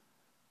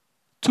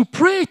to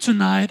pray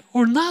tonight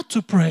or not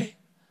to pray,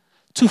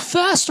 to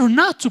fast or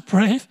not to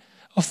pray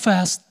or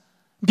fast,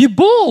 be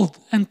bold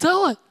and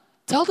tell it.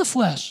 Tell the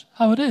flesh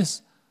how it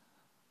is.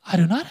 I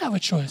do not have a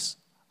choice.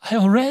 I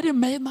already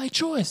made my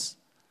choice.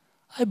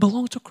 I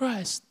belong to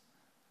Christ.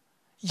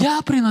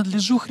 Я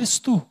принадлежу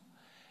Христу.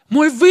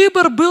 Мой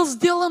выбор был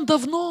сделан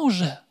давно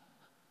уже.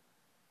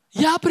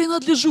 Я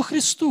принадлежу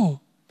Христу.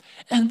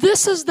 And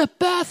this is the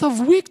path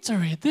of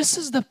victory. This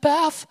is the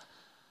path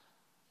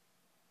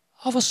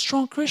of a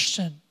strong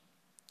Christian.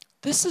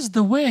 This is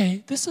the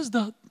way, this is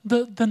the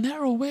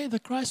narrow way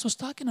that Christ was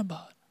talking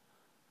about.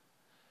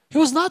 He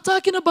was not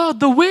talking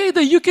about the way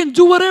that you can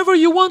do whatever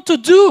you want to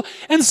do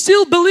and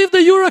still believe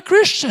that you're a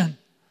Christian.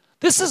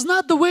 This is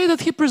not the way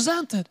that He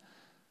presented.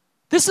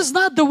 This is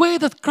not the way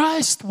that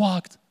Christ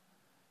walked.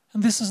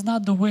 And this is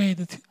not the way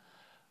that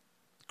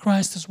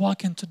Christ is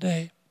walking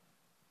today.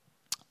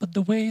 But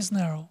the way is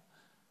narrow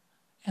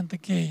and the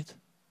gate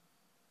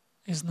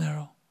is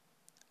narrow.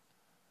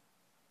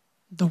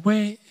 The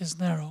way is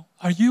narrow.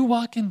 Are you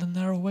walking the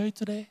narrow way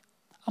today?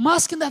 I'm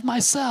asking that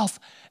myself.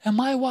 Am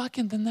I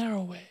walking the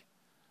narrow way?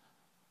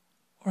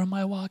 Or am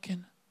I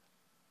walking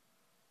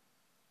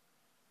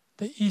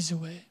the easy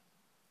way?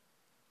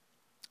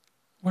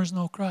 Where's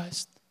no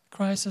Christ?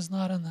 Christ is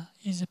not on the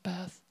easy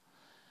path.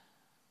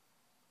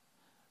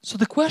 So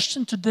the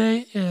question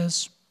today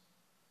is,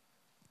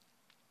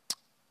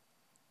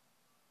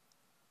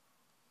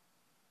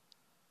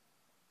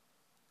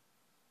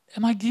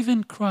 am I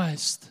giving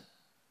Christ,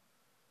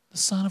 the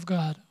Son of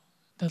God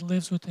that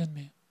lives within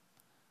me,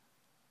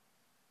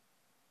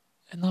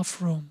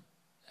 enough room?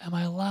 Am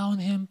I allowing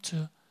Him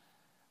to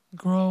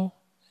grow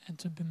and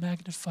to be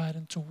magnified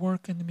and to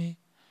work in me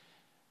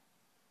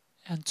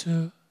and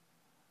to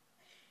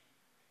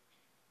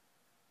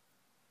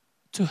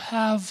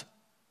have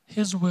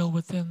His will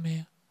within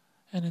me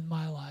and in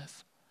my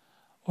life?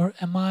 Or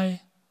am I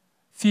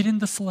feeding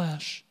the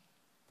flesh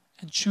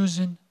and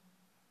choosing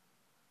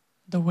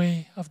the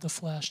way of the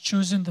flesh,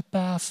 choosing the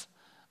path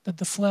that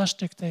the flesh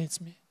dictates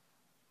me?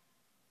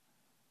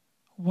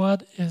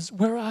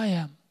 Where I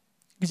am?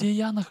 Где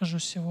я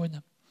нахожусь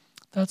сегодня?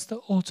 That's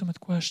the ultimate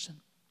question.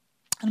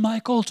 And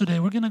my call today,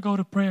 we're going to go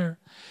to prayer,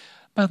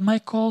 but my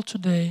call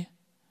today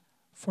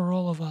for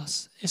all of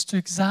us is to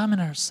examine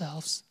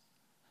ourselves,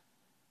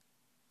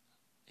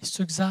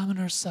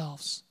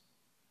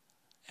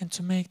 and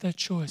to make that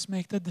choice,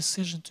 make that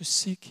decision to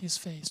seek His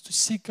face, to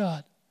seek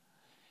God,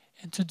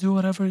 and to do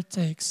whatever it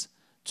takes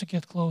to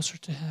get closer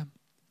to Him.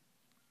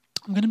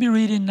 I'm going to be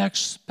reading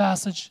next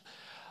passage,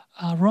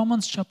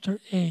 Romans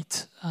chapter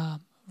 8,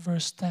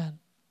 verse 10.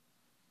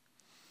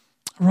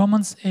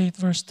 Romans 8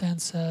 verse 10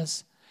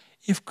 says,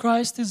 if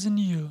Christ is in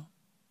you,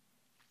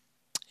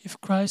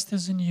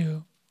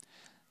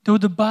 though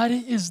the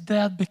body is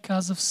dead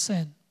because of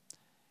sin,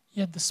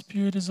 yet the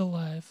spirit is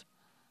alive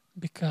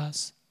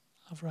because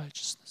of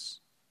righteousness.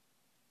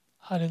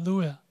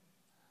 Hallelujah.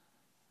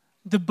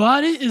 The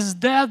body is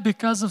dead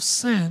because of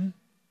sin,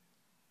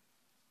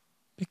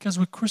 because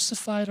we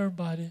crucified our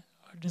body,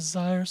 our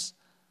desires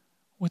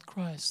with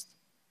Christ.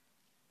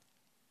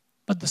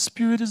 But the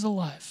spirit is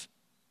alive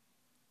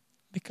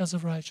because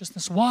of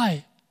righteousness.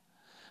 Why?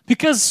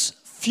 Because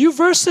few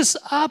verses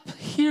up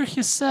here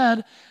he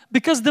said,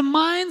 because the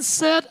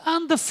mindset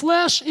and the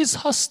flesh is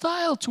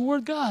hostile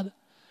toward God,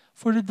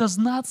 for it does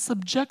not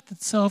subject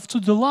itself to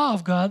the law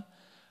of God,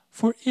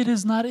 for it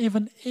is not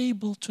even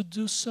able to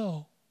do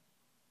so.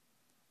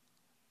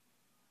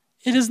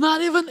 It is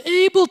not even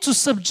able to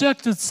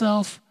subject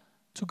itself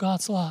to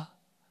God's law.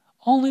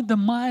 Only the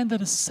mind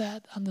that is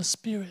set on the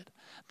Spirit,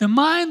 the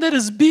mind that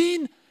is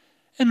being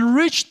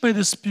enriched by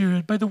the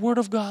Spirit, by the Word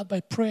of God,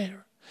 by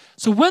prayer.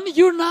 So when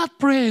you're not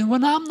praying,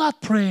 when I'm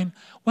not praying,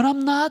 when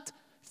I'm not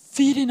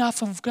feeding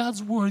off of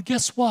God's Word,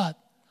 guess what?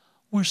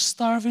 We're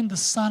starving the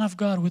Son of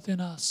God within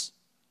us.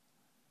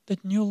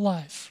 That new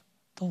life,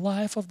 the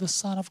life of the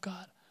Son of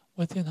God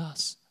within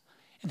us.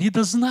 And He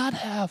does not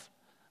have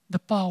the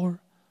power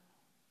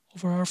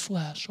over our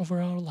flesh,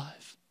 over our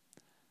life.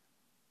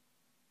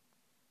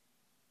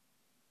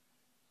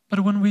 But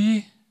when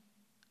we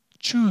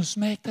choose,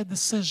 make that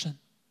decision,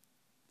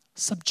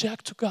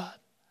 subject to God.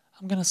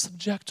 I'm going to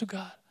subject to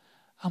God.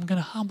 I'm going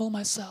to humble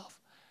myself.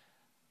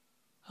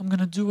 I'm going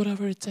to do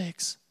whatever it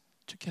takes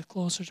to get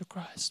closer to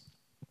Christ.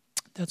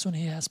 That's when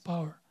He has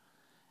power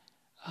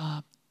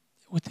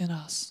within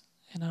us,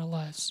 in our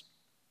lives.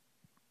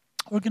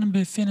 We're going to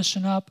be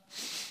finishing up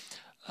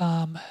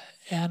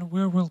and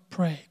we will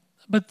pray.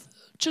 But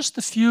just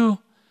a few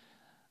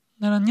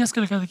наверное,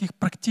 несколько таких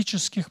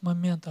практических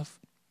моментов.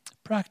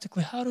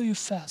 Practically, how do you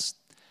fast?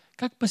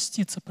 Как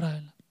поститься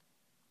правильно?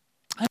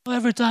 I know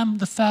every time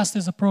the fast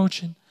is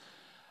approaching,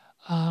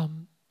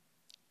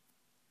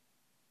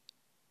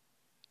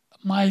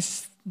 my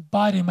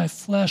body, my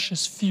flesh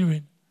is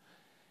fearing.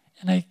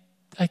 And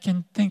I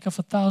can think of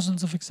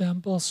thousands of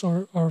examples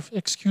or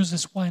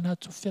excuses why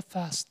not to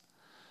fast.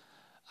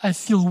 I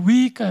feel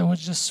weak. I was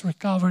just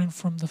recovering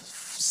from the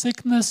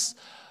sickness.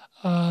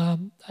 I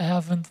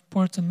have an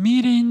important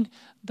meeting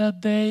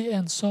that day,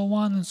 and so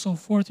on and so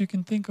forth. You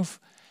can think of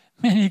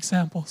many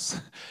examples.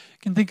 You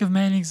can think of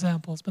many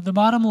examples. But the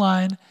bottom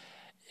line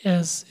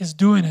is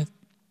doing it.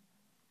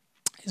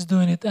 Is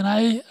doing it.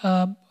 And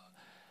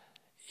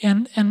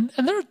and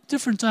there are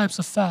different types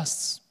of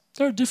fasts.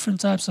 There are different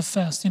types of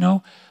fasts.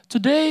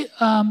 Today,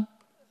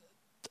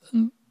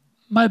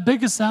 my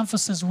biggest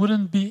emphasis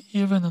wouldn't be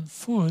even on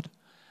food.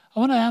 I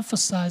want to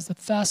emphasize that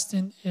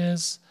fasting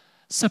is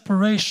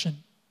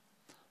separation.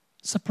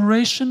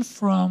 Separation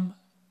from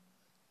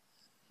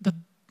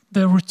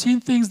the routine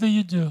things that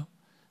you do,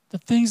 the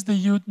things that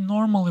you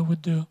normally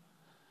would do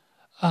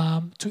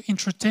to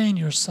entertain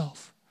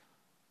yourself.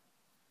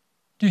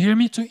 Do you hear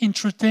me? To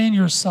entertain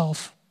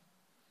yourself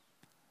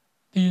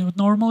that you would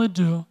normally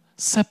do.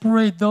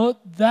 Separate those.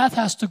 That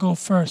has to go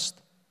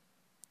first.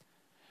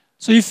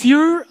 So if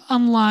you're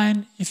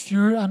online, if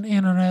you're on the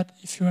internet,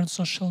 if you're on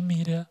social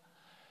media,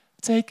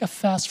 take a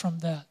fast from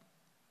that.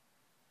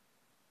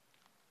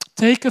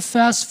 Take a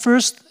fast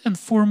first and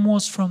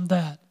foremost from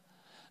that.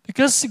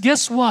 Because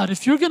guess what?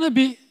 If you're going to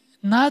be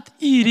not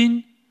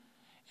eating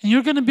and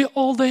you're going to be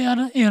all day on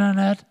the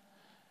internet,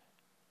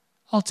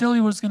 I'll tell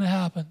you what's going to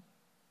happen.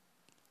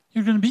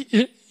 You're going to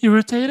be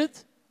irritated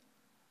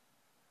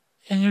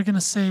and you're going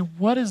to say,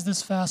 what is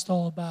this fast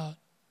all about?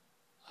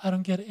 I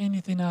don't get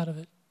anything out of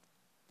it.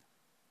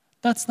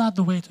 That's not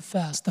the way to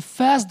fast.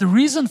 The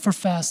reason for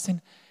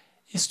fasting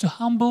is to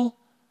humble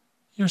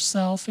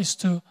yourself, is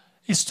to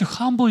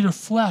humble your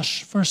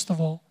flesh, first of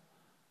all,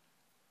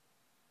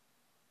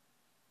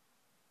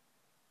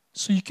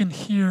 so you can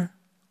hear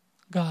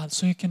God,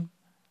 so you can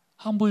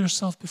humble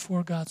yourself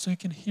before God, so you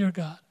can hear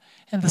God.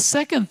 And the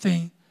second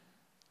thing,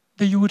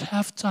 that you would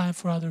have time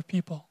for other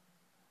people,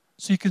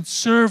 so you can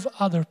serve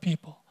other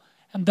people.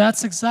 And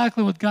that's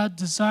exactly what God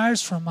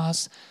desires from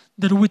us,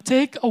 that we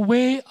take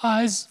away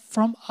eyes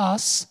from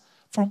us,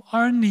 from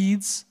our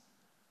needs,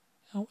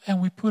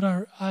 and we put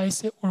our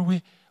eyes, or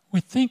we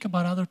think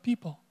about other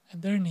people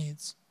and their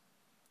needs.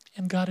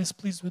 And God is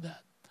pleased with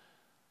that.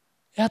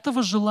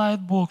 Этого желает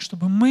Бог,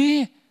 чтобы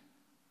мы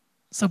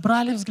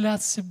забрали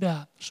взгляд с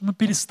себя, чтобы мы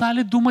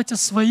перестали думать о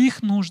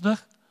своих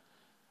нуждах,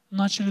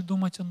 начали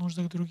думать о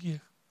нуждах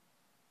других.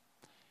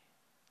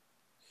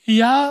 И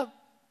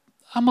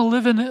I'm a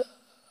living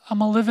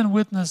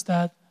witness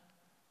that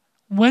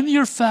when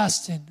you're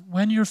fasting,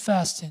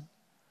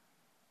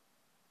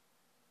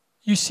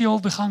 you see all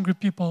the hungry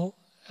people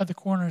at the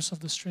corners of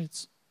the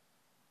streets.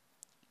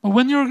 But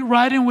when you're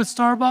riding with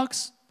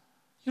Starbucks,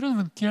 you don't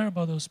even care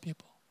about those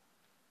people.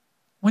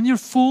 When you're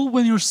full,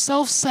 when you're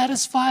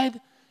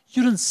self-satisfied,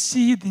 you don't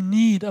see the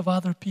need of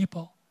other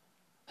people.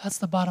 That's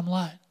the bottom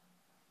line.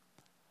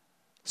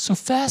 So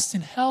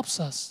fasting helps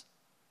us.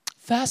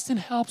 Fasting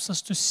helps us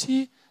to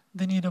see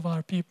the need of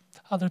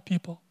other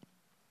people.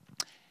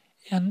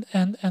 And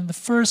the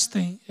first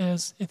thing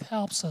is it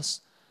helps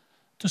us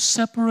to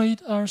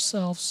separate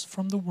ourselves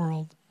from the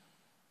world,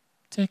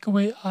 take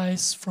away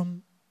eyes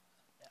from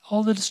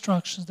all the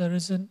distractions that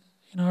is in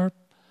our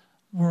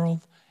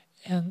world,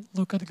 and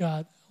look at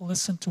God,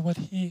 listen to what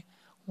He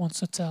wants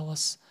to tell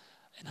us,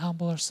 and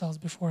humble ourselves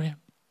before Him.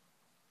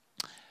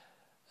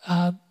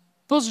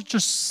 Those are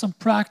just some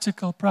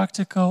practical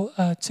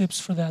tips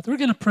for that. We're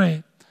going to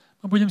pray.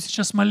 Мы будем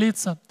сейчас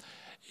молиться.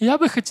 И я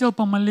бы хотел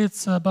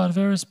помолиться about a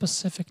very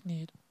specific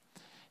need.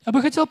 Я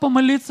бы хотел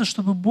помолиться,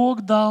 чтобы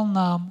Бог дал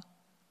нам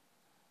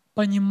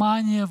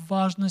понимание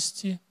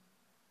важности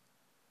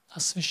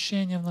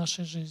освящения в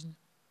нашей жизни.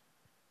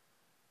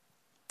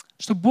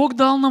 Чтобы Бог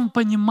дал нам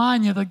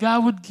понимание, that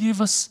God would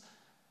give us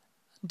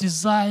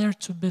desire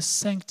to be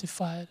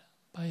sanctified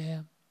by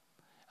Him,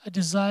 a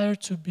desire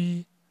to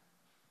be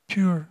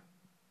pure,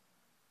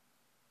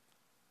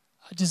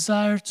 a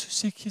desire to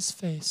seek His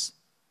face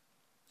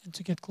and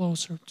to get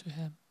closer to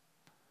Him.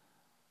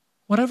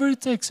 Whatever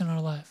it takes in our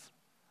life,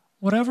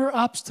 whatever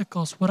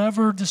obstacles,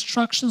 whatever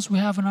distractions we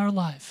have in our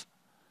life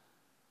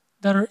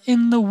that are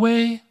in the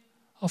way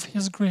of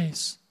His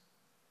grace,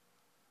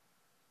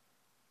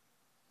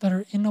 that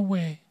are in a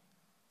way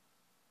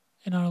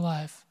in our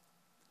life,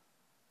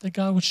 that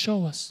God would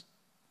show us,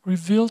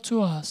 reveal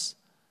to us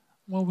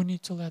what we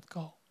need to let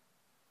go.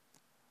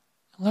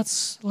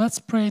 Let's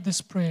pray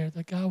this prayer,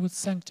 that God would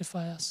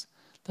sanctify us,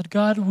 that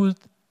God would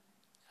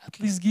at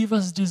least give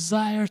us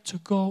desire to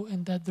go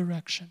in that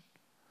direction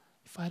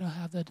if I don't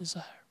have that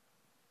desire.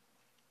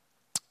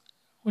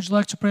 Would you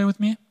like to pray with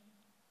me?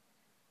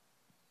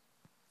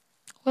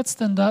 Let's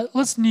stand up,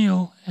 let's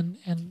kneel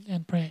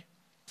and pray.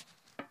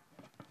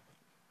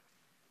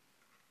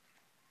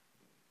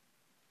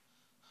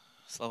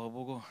 Слава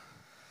Богу.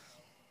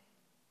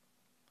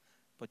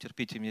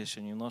 Потерпите меня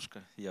еще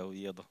немножко, я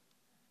уеду.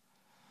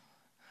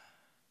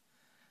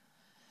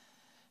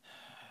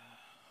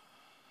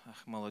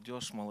 Ах,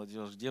 молодежь,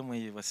 молодежь, где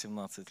мои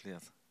 18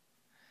 лет?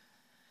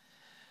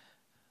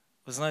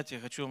 Вы знаете,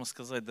 я хочу вам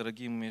сказать,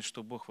 дорогие мои,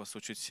 что Бог вас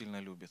очень сильно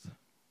любит.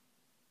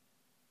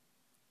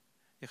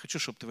 Я хочу,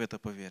 чтобы ты в это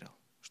поверил,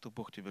 что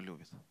Бог тебя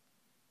любит.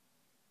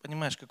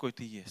 Понимаешь, какой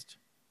ты есть.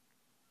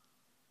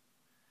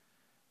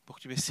 Бог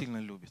тебя сильно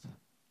любит.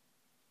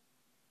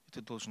 И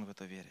ты должен в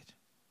это верить.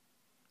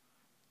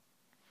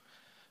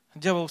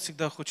 Дьявол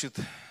всегда хочет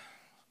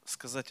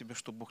сказать тебе,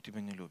 что Бог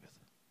тебя не любит.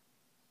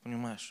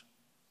 Понимаешь?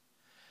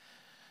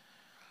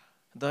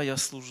 Да, я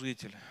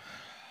служитель.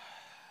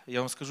 Я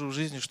вам скажу в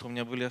жизни, что у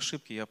меня были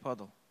ошибки, я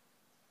падал.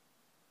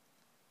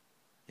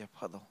 Я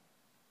падал.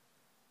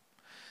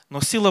 Но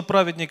сила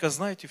праведника,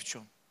 знаете в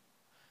чем?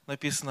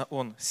 Написано,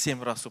 он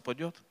 7 раз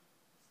упадет,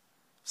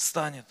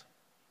 встанет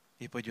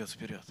и пойдет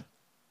вперед.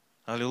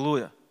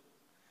 Аллилуйя.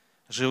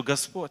 Жив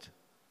Господь.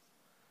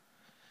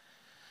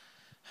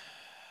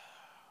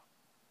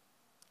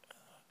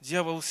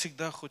 Дьявол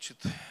всегда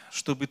хочет,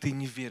 чтобы ты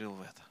не верил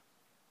в это.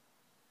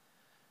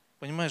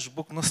 Понимаешь,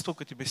 Бог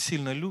настолько тебя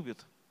сильно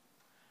любит.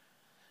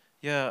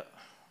 Я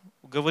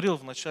говорил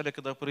вначале,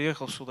 когда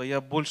приехал сюда,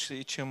 я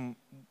больше, чем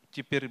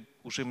теперь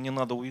уже мне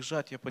надо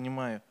уезжать, я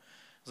понимаю,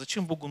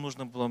 зачем Богу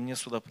нужно было мне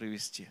сюда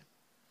привезти.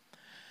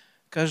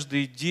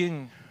 Каждый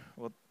день,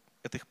 вот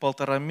этих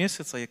 1,5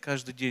 месяца, я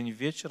каждый день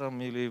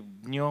вечером или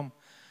днем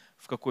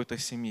в какой-то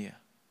семье.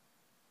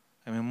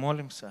 И мы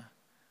молимся,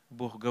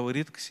 Бог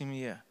говорит к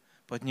семье,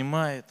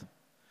 поднимает,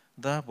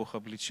 да, Бог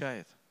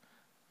обличает,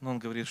 но Он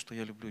говорит, что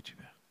я люблю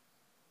тебя.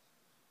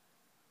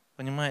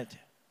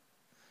 Понимаете?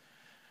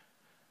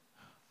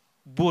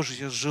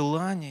 Божье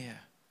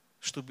желание,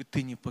 чтобы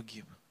ты не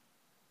погиб.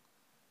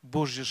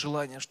 Божье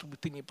желание, чтобы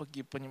ты не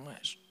погиб,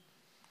 понимаешь?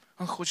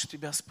 Он хочет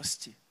тебя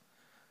спасти.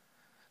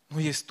 Но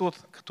есть тот,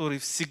 который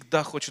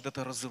всегда хочет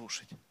это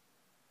разрушить.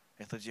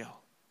 Это дьявол.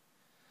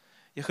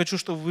 Я хочу,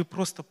 чтобы вы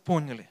просто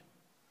поняли,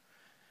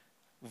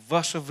 в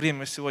ваше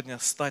время сегодня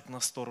стать на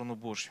сторону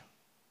Божью.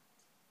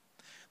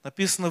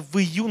 Написано,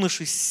 вы,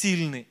 юноши,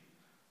 сильны.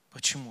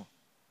 Почему?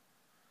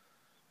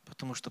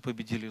 Потому что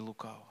победили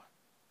лукавого.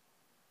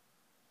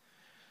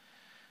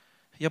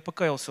 Я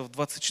покаялся в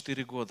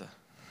 24 года.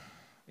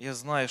 Я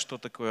знаю, что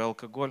такое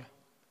алкоголь.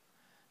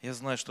 Я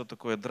знаю, что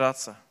такое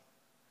драться.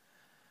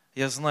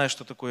 Я знаю,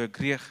 что такое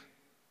грех.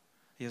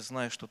 Я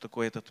знаю, что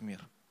такое этот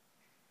мир.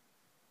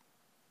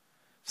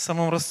 В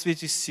самом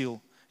расцвете сил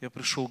я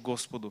пришел к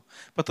Господу,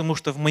 потому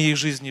что в моей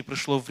жизни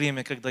пришло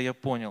время, когда я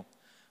понял,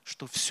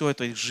 что все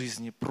этой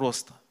жизни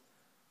просто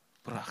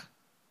прах.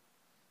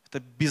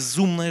 Это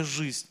безумная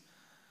жизнь,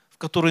 в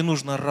которой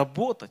нужно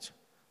работать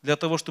для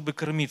того, чтобы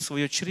кормить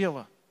свое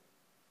чрево,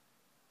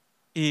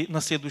 и на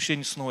следующий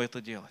день снова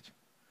это делать.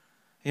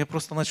 Я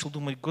просто начал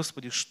думать,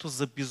 Господи, что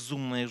за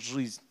безумная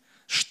жизнь?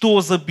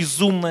 Что за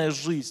безумная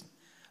жизнь?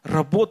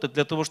 Работать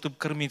для того, чтобы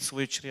кормить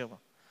свое чрево.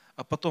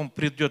 А потом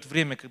придет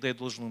время, когда я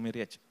должен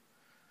умереть.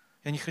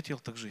 Я не хотел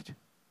так жить.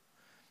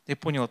 Я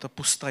понял, это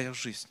пустая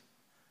жизнь.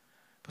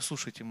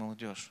 Послушайте,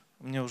 молодежь,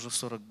 мне уже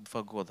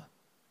 42 года.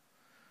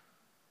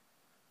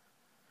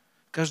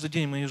 Каждый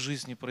день в моей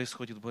жизни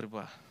происходит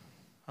борьба.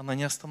 Она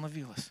не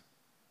остановилась.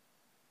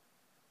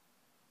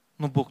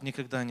 Но Бог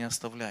никогда не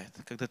оставляет,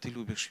 когда ты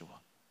любишь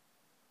Его.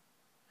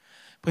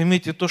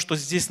 Поймите, то, что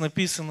здесь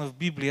написано в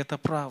Библии, это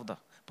правда.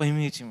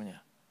 Поймите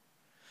меня.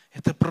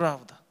 Это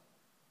правда.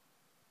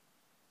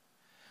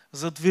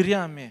 За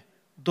дверями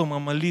дома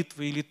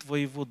молитвы или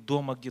твоего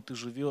дома, где ты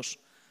живешь,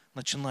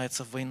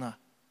 начинается война.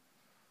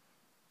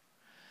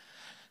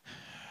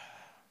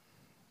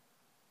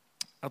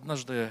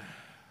 Однажды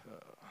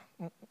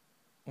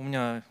у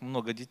меня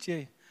много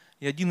детей,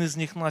 и один из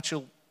них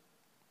начал,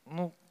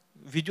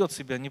 ведет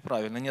себя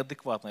неправильно,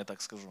 неадекватно, я так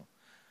скажу.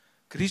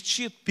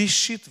 Кричит,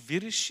 пищит,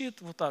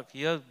 верещит, вот так.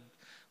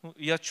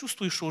 Я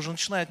чувствую, что уже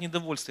начинает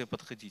недовольствие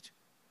подходить.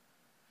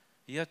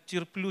 Я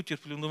терплю,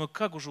 думаю,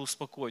 как уже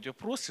успокоить? Я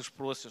просишь.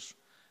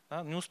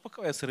 Да? Не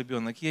успокаивается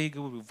ребенок. Я ей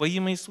говорю, во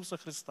имя Иисуса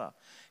Христа,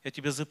 я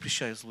тебе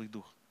запрещаю злой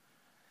дух.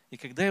 И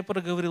когда я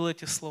проговорил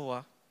эти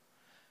слова,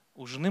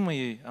 у жены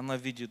моей, она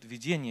видит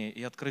видение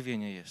и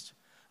откровение есть.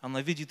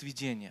 Она видит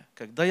видение.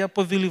 Когда я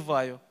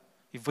повелеваю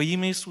и во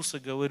имя Иисуса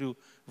говорю,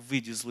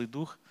 выйди злый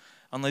дух,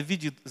 она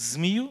видит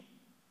змею,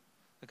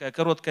 такая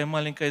короткая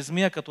маленькая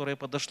змея, которая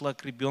подошла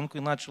к ребенку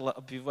и начала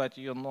обвивать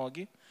ее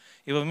ноги.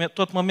 И в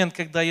тот момент,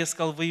 когда я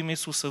сказал во имя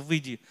Иисуса,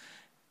 выйди,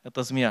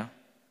 эта змея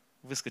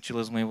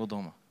выскочила из моего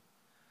дома.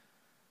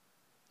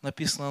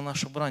 Написано,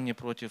 наша брань не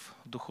против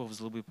духов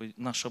злобы,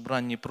 наша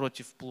брань не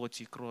против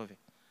плоти и крови,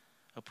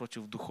 а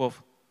против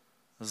духов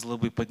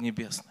злобы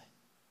поднебесной.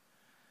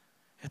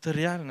 Это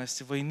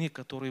реальность войны,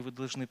 которую вы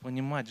должны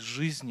понимать,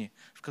 жизни,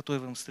 в которой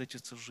вам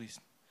встретится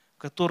жизнь, в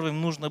которой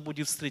вам нужно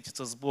будет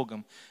встретиться с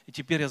Богом. И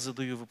теперь я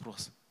задаю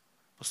вопрос.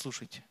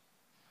 Послушайте.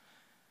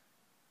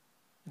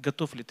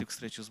 Готов ли ты к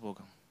встрече с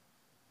Богом?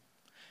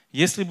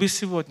 Если бы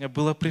сегодня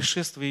было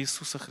пришествие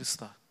Иисуса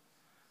Христа,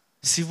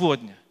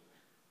 сегодня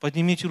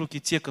поднимите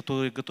руки те,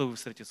 которые готовы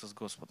встретиться с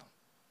Господом.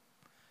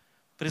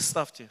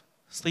 Представьте,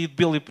 стоит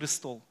белый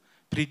престол,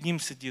 перед ним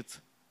сидит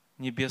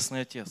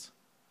Небесный Отец.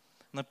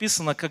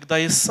 Написано,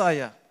 когда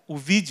Исаия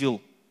увидел,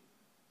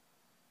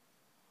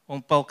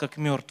 он пал как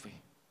мертвый.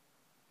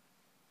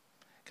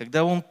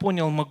 Когда он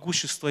понял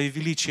могущество и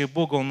величие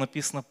Бога, он,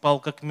 написано, пал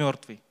как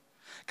мертвый.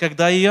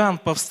 Когда Иоанн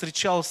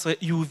повстречался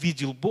и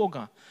увидел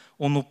Бога,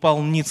 он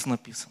упал ниц,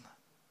 написано.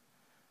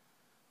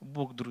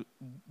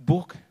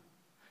 Бог.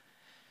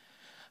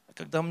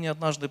 Когда мне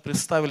однажды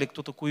представили,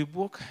 кто такой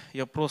Бог,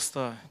 я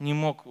просто не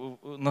мог,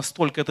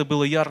 настолько это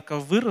было ярко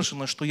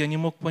выражено, что я не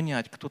мог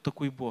понять, кто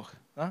такой Бог.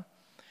 Да?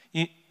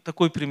 И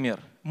такой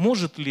пример.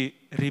 Может ли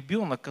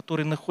ребенок,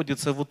 который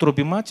находится в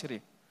утробе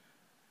матери,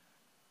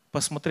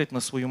 посмотреть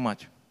на свою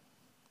мать?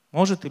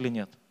 Может или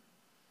нет?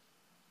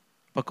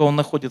 Пока он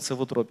находится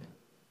в утробе.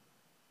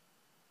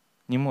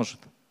 Не может.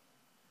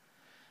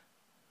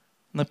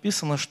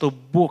 Написано, что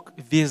Бог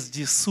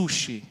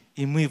вездесущий,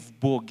 и мы в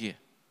Боге.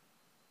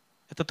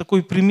 Это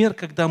такой пример,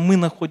 когда мы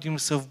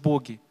находимся в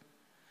Боге.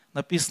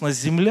 Написано,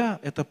 земля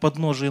 – это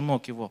подножие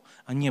ног Его,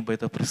 а небо –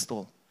 это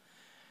престол.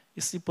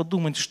 Если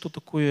подумать, что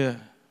такое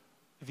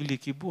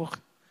великий Бог,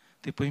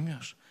 ты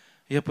поймешь.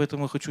 Я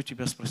поэтому хочу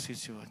тебя спросить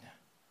сегодня,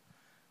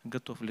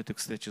 готов ли ты к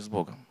встрече с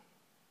Богом?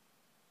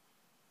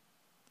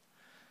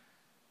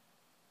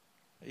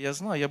 Я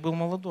знаю, я был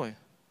молодой.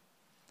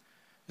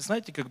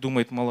 Знаете, как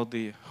думают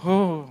молодые?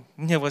 О,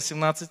 мне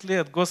 18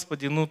 лет,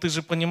 Господи, ну ты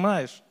же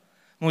понимаешь.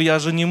 Ну я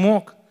же не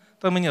мог.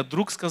 Там мне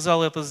друг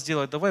сказал это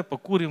сделать. Давай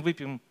покурим,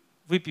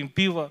 выпьем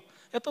пиво.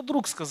 Это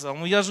друг сказал,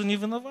 но я же не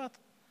виноват.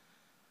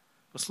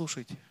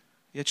 Послушайте,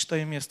 я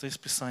читаю место из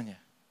Писания.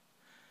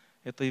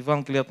 Это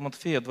Евангелие от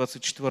Матфея,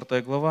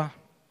 24 глава.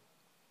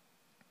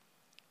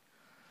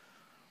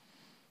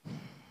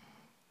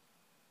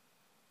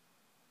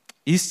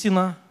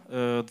 Истина,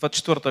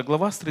 24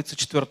 глава, с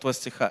 34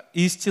 стиха.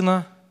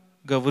 «Истина,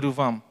 говорю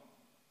вам,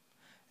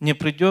 не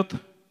придет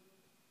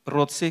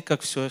род сей,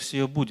 как все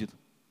сие будет.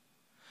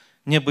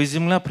 Небо и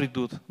земля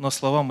придут, но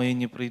слова мои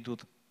не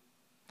придут.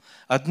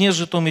 О дне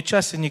же том и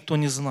часе никто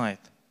не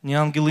знает, не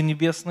ангелы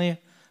небесные,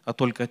 а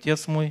только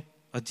Отец мой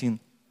один.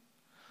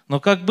 Но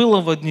как было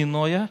во дни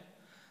Ноя,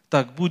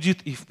 так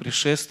будет и в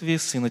пришествии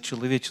Сына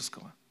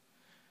Человеческого.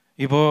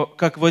 Ибо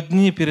как во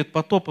дни перед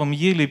потопом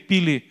ели,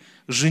 пили,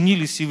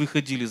 женились и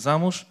выходили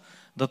замуж,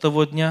 до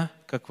того дня,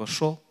 как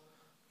вошел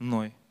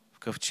Ной в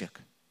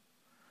ковчег».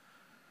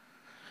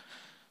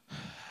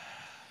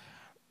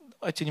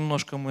 Давайте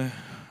немножко мы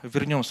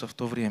вернемся в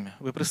то время.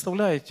 Вы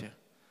представляете,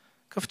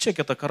 ковчег –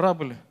 это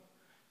корабль,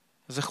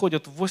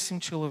 заходят 8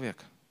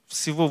 человек,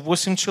 всего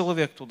 8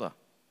 человек туда.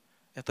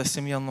 Это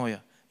семья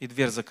Ноя, и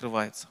дверь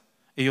закрывается.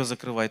 Ее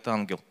закрывает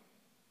ангел.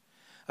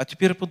 А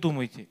теперь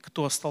подумайте,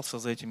 кто остался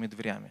за этими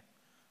дверями.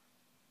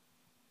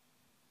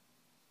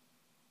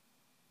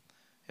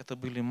 Это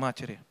были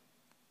матери,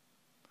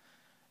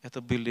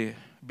 это были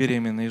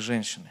беременные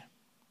женщины,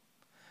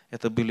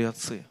 это были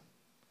отцы,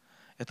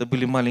 это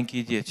были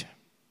маленькие дети,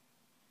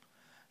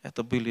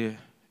 это были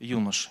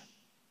юноши,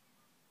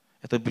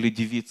 это были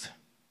девицы.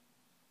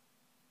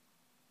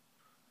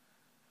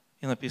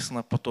 И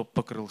написано, потоп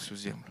покрыл всю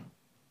землю.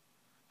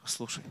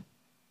 Послушай,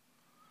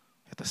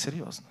 это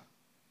серьезно.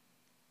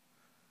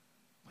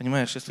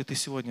 Понимаешь, если ты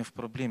сегодня в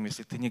проблеме,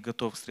 если ты не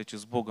готов к встрече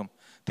с Богом,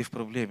 ты в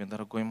проблеме,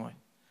 дорогой мой.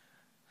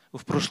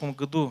 В прошлом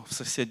году в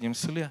соседнем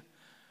селе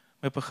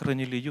мы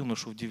похоронили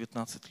юношу в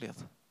 19 лет.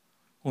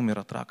 Умер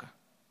от рака.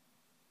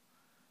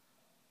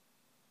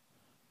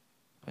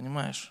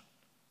 Понимаешь?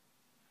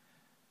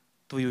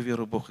 Твою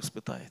веру Бог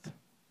испытает.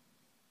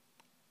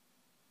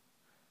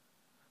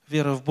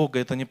 Вера в Бога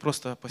 – это не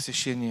просто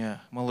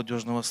посещение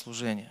молодежного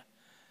служения.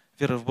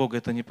 Вера в Бога –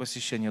 это не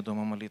посещение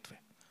дома молитвы.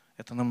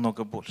 Это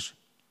намного больше.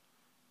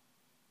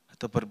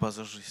 Это борьба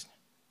за жизнь.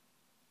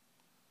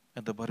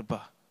 Это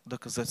борьба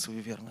доказать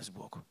свою верность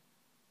Богу.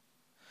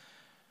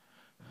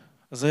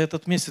 За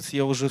этот месяц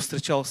я уже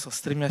встречался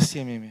с 3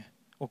 семьями,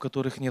 у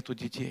которых нету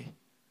детей.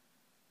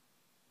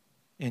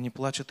 И они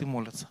плачут и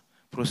молятся,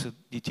 просят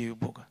детей у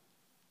Бога.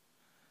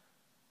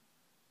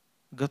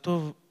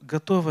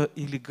 Готова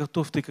или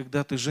готов ты,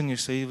 когда ты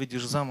женишься и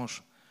выйдешь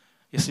замуж,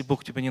 если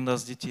Бог тебе не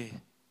даст детей?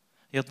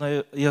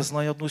 Я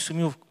знаю одну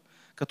семью,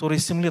 которой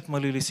 7 лет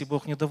молились, и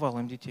Бог не давал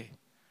им детей.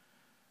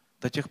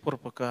 До тех пор,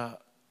 пока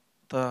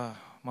та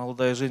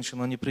молодая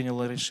женщина не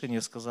приняла решение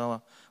и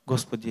сказала: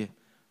 Господи,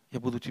 я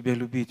буду Тебя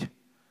любить,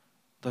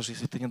 даже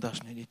если Ты не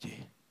дашь мне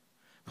детей.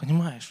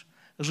 Понимаешь?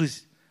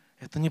 Жизнь –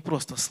 это не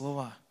просто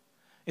слова.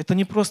 Это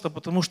не просто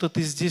потому, что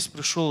ты здесь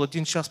пришел,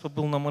 1 час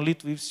побыл на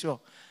молитве и все.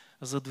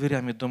 За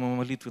дверями дома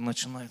молитвы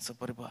начинается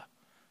борьба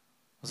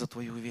за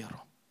твою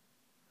веру.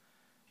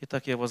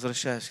 Итак, я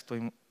возвращаюсь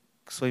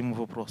к своему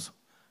вопросу.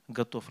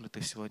 Готов ли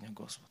ты сегодня к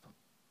Господу?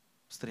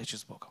 Встрече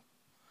с Богом.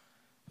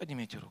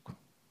 Поднимите руку.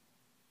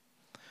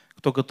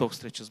 Кто готов к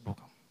встрече с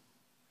Богом?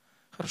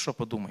 Хорошо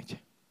подумайте.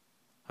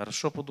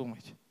 Хорошо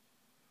подумайте.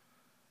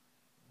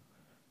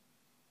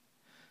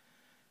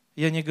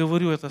 Я не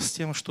говорю это с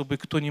тем, чтобы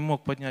кто не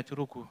мог поднять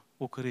руку,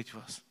 укорить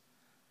вас.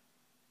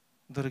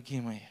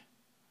 Дорогие мои,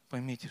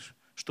 поймите,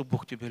 что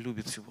Бог тебя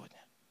любит сегодня.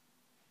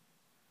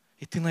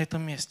 И ты на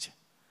этом месте.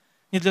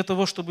 Не для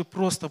того, чтобы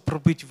просто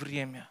пробыть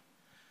время.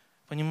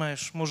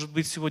 Понимаешь, может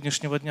быть, с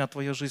сегодняшнего дня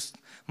твоя жизнь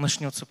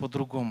начнется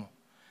по-другому.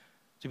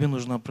 Тебе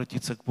нужно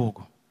обратиться к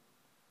Богу.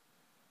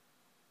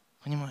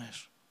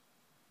 Понимаешь?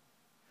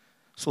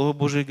 Слово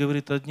Божие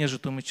говорит, о дне же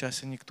том и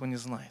часе никто не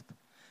знает,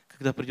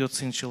 когда придет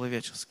Сын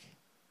Человеческий.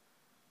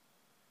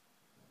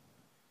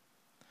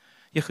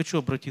 Я хочу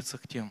обратиться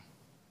к тем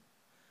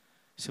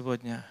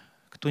сегодня,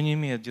 кто не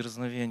имеет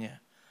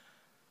дерзновения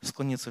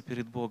склониться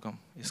перед Богом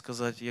и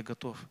сказать: я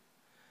готов.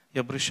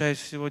 Я обращаюсь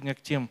сегодня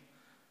к тем,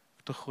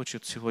 кто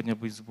хочет сегодня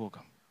быть с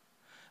Богом.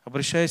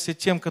 Обращаюсь к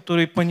тем,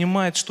 которые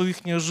понимают, что в их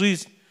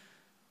жизнь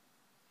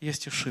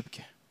есть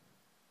ошибки.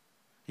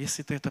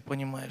 Если ты это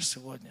понимаешь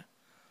сегодня,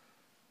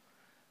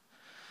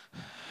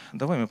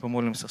 давай мы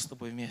помолимся с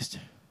тобой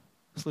вместе.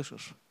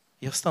 Слышишь?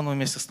 Я встану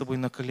вместе с тобой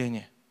на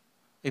колени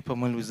и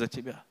помолюсь за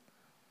тебя.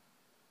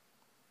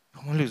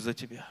 Помолюсь за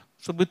тебя,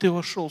 чтобы ты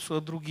вошел сюда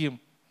другим.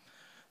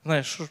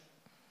 Знаешь,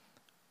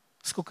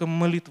 сколько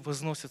молитв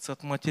возносится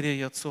от матерей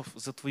и отцов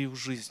за твою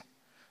жизнь.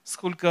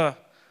 Сколько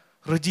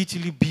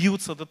родителей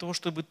бьются для того,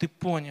 чтобы ты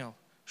понял,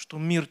 что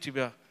мир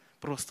тебя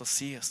просто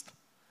съест.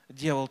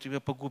 Дьявол тебя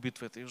погубит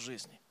в этой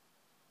жизни.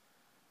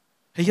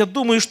 И я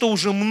думаю, что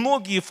уже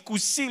многие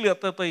вкусили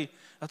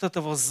от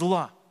этого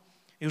зла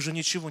и уже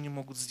ничего не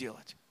могут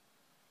сделать.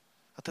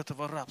 От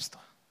этого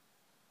рабства.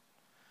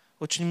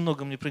 Очень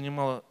много мне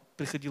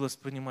приходилось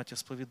принимать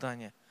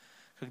исповедание,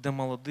 когда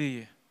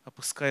молодые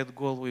опускают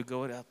голову и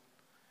говорят: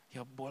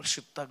 я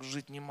больше так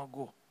жить не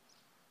могу.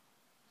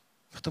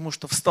 Потому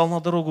что встал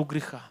на дорогу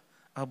греха,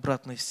 а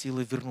обратной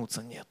силы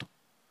вернуться нету.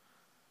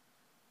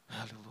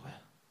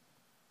 Аллилуйя.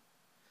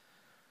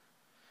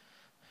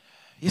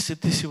 Если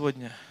ты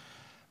сегодня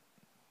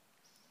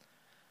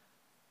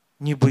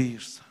не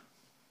боишься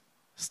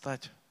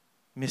стать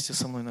вместе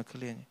со мной на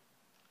колени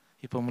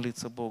и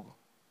помолиться Богу.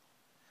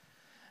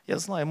 Я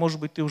знаю, может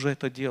быть, ты уже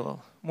это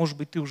делал. Может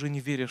быть, ты уже не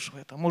веришь в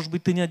это. Может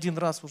быть, ты не один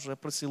раз уже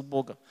просил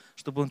Бога,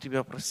 чтобы Он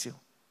тебя просил.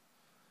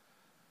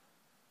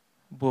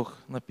 Бог,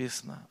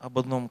 написано, об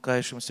одном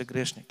кающемся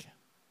грешнике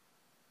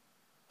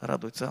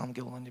радуется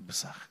ангел на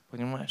небесах.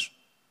 Понимаешь?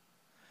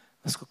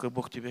 Насколько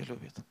Бог тебя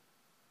любит.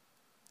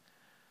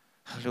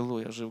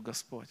 Аллилуйя, жив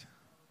Господь.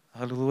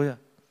 Аллилуйя.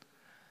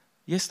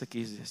 Есть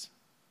такие здесь?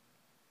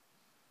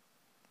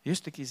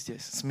 Есть такие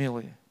здесь,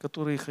 смелые,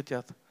 которые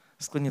хотят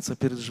склониться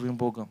перед живым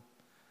Богом?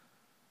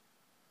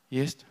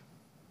 Есть?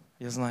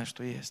 Я знаю,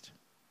 что есть.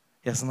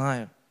 Я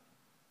знаю.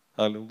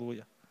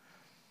 Аллилуйя.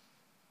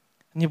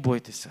 Не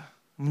бойтесь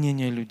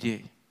мнения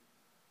людей.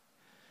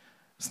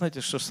 Знаете,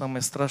 что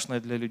самое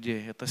страшное для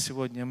людей? Это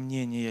сегодня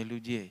мнение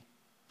людей.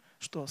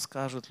 Что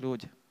скажут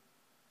люди?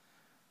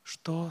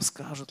 Что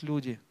скажут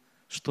люди?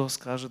 Что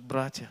скажут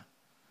братья?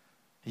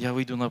 Я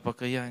выйду на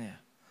покаяние.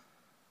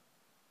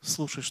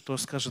 Слушай, что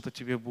скажет о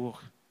тебе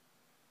Бог.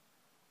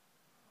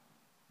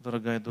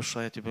 Дорогая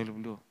душа, я тебя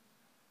люблю.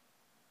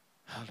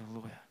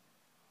 Аллилуйя.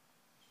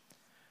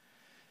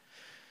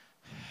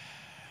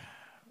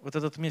 Вот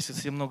этот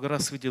месяц я много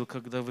раз видел,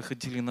 когда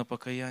выходили на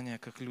покаяние,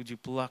 как люди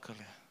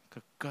плакали,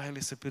 как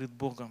каялись перед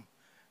Богом,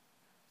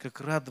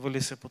 как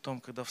радовались, а потом,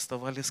 когда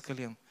вставали с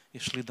колен и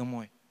шли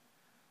домой.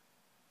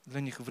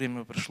 Для них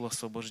время пришло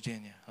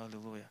освобождение.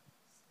 Аллилуйя.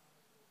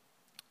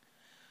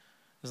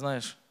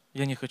 Знаешь,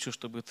 я не хочу,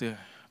 чтобы ты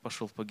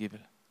пошел в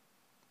погибель.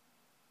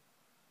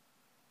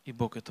 И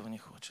Бог этого не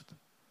хочет.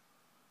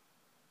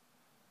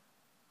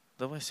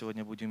 Давай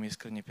сегодня будем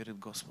искренне перед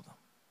Господом.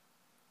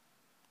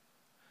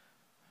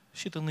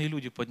 Считанные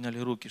люди подняли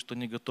руки, что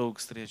не готовы к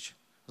встрече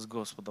с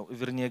Господом.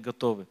 Вернее,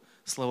 готовы.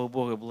 Слава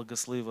Богу,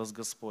 благослови вас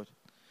Господь.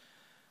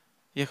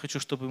 Я хочу,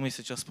 чтобы мы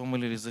сейчас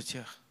помолились за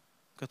тех,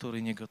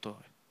 которые не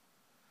готовы.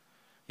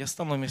 Я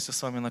стану вместе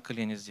с вами на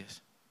колени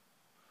здесь.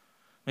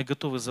 Мы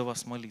готовы за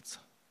вас молиться.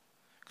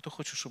 Кто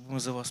хочет, чтобы мы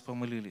за вас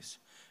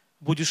помолились?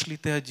 Будешь ли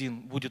ты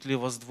один, будет ли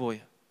вас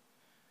двое?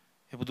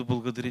 Я буду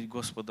благодарить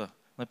Господа.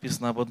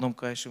 Написано об одном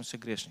кающемся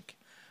грешнике.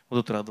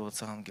 Будут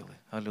радоваться ангелы.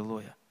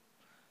 Аллилуйя.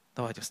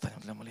 Давайте встанем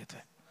для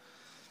молитвы.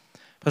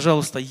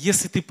 Пожалуйста,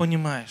 если ты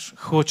понимаешь,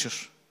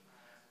 хочешь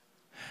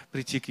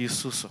прийти к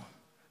Иисусу,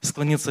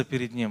 склониться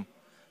перед Ним,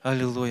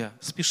 аллилуйя,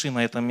 спеши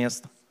на это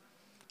место.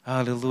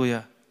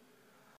 Аллилуйя.